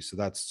technology. So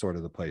that's sort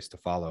of the place to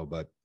follow.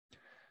 But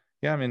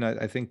yeah, I mean,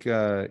 I think,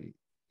 it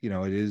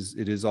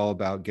is all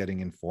about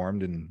getting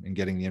informed and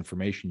getting the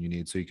information you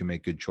need so you can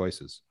make good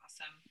choices.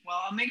 Awesome.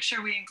 Well, I'll make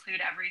sure we include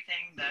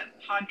everything, the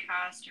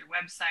podcast, your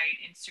website,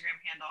 Instagram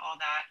handle, all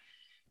that,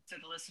 so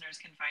the listeners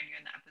can find you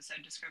in the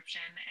episode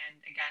description. And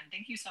again,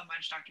 thank you so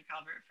much, Dr.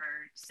 Calvert, for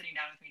sitting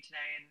down with me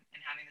today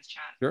and having this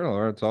chat. Sure,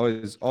 Laura.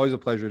 It's always a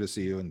pleasure to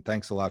see you. And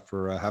thanks a lot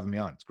for having me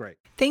on. It's great.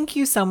 Thank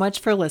you so much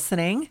for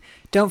listening.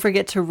 Don't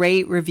forget to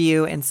rate,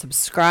 review, and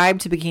subscribe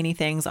to Bikini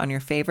Things on your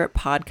favorite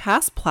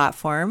podcast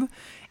platform.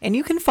 And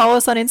you can follow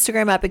us on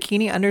Instagram at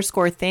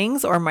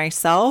bikini_things, or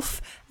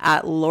myself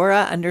at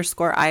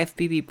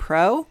Laura_IFBB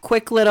Pro.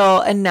 Quick little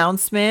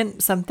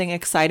announcement, something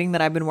exciting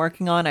that I've been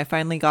working on. I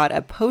finally got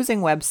a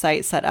posing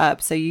website set up,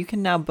 so you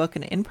can now book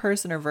an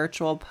in-person or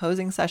virtual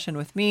posing session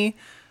with me,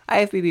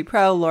 IFBB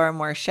Pro, Laura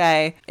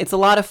Morche. It's a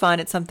lot of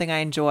fun. It's something I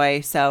enjoy.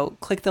 So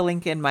click the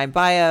link in my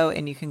bio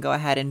and you can go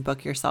ahead and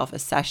book yourself a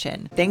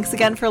session. Thanks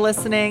again for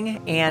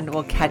listening, and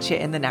we'll catch you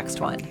in the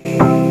next one.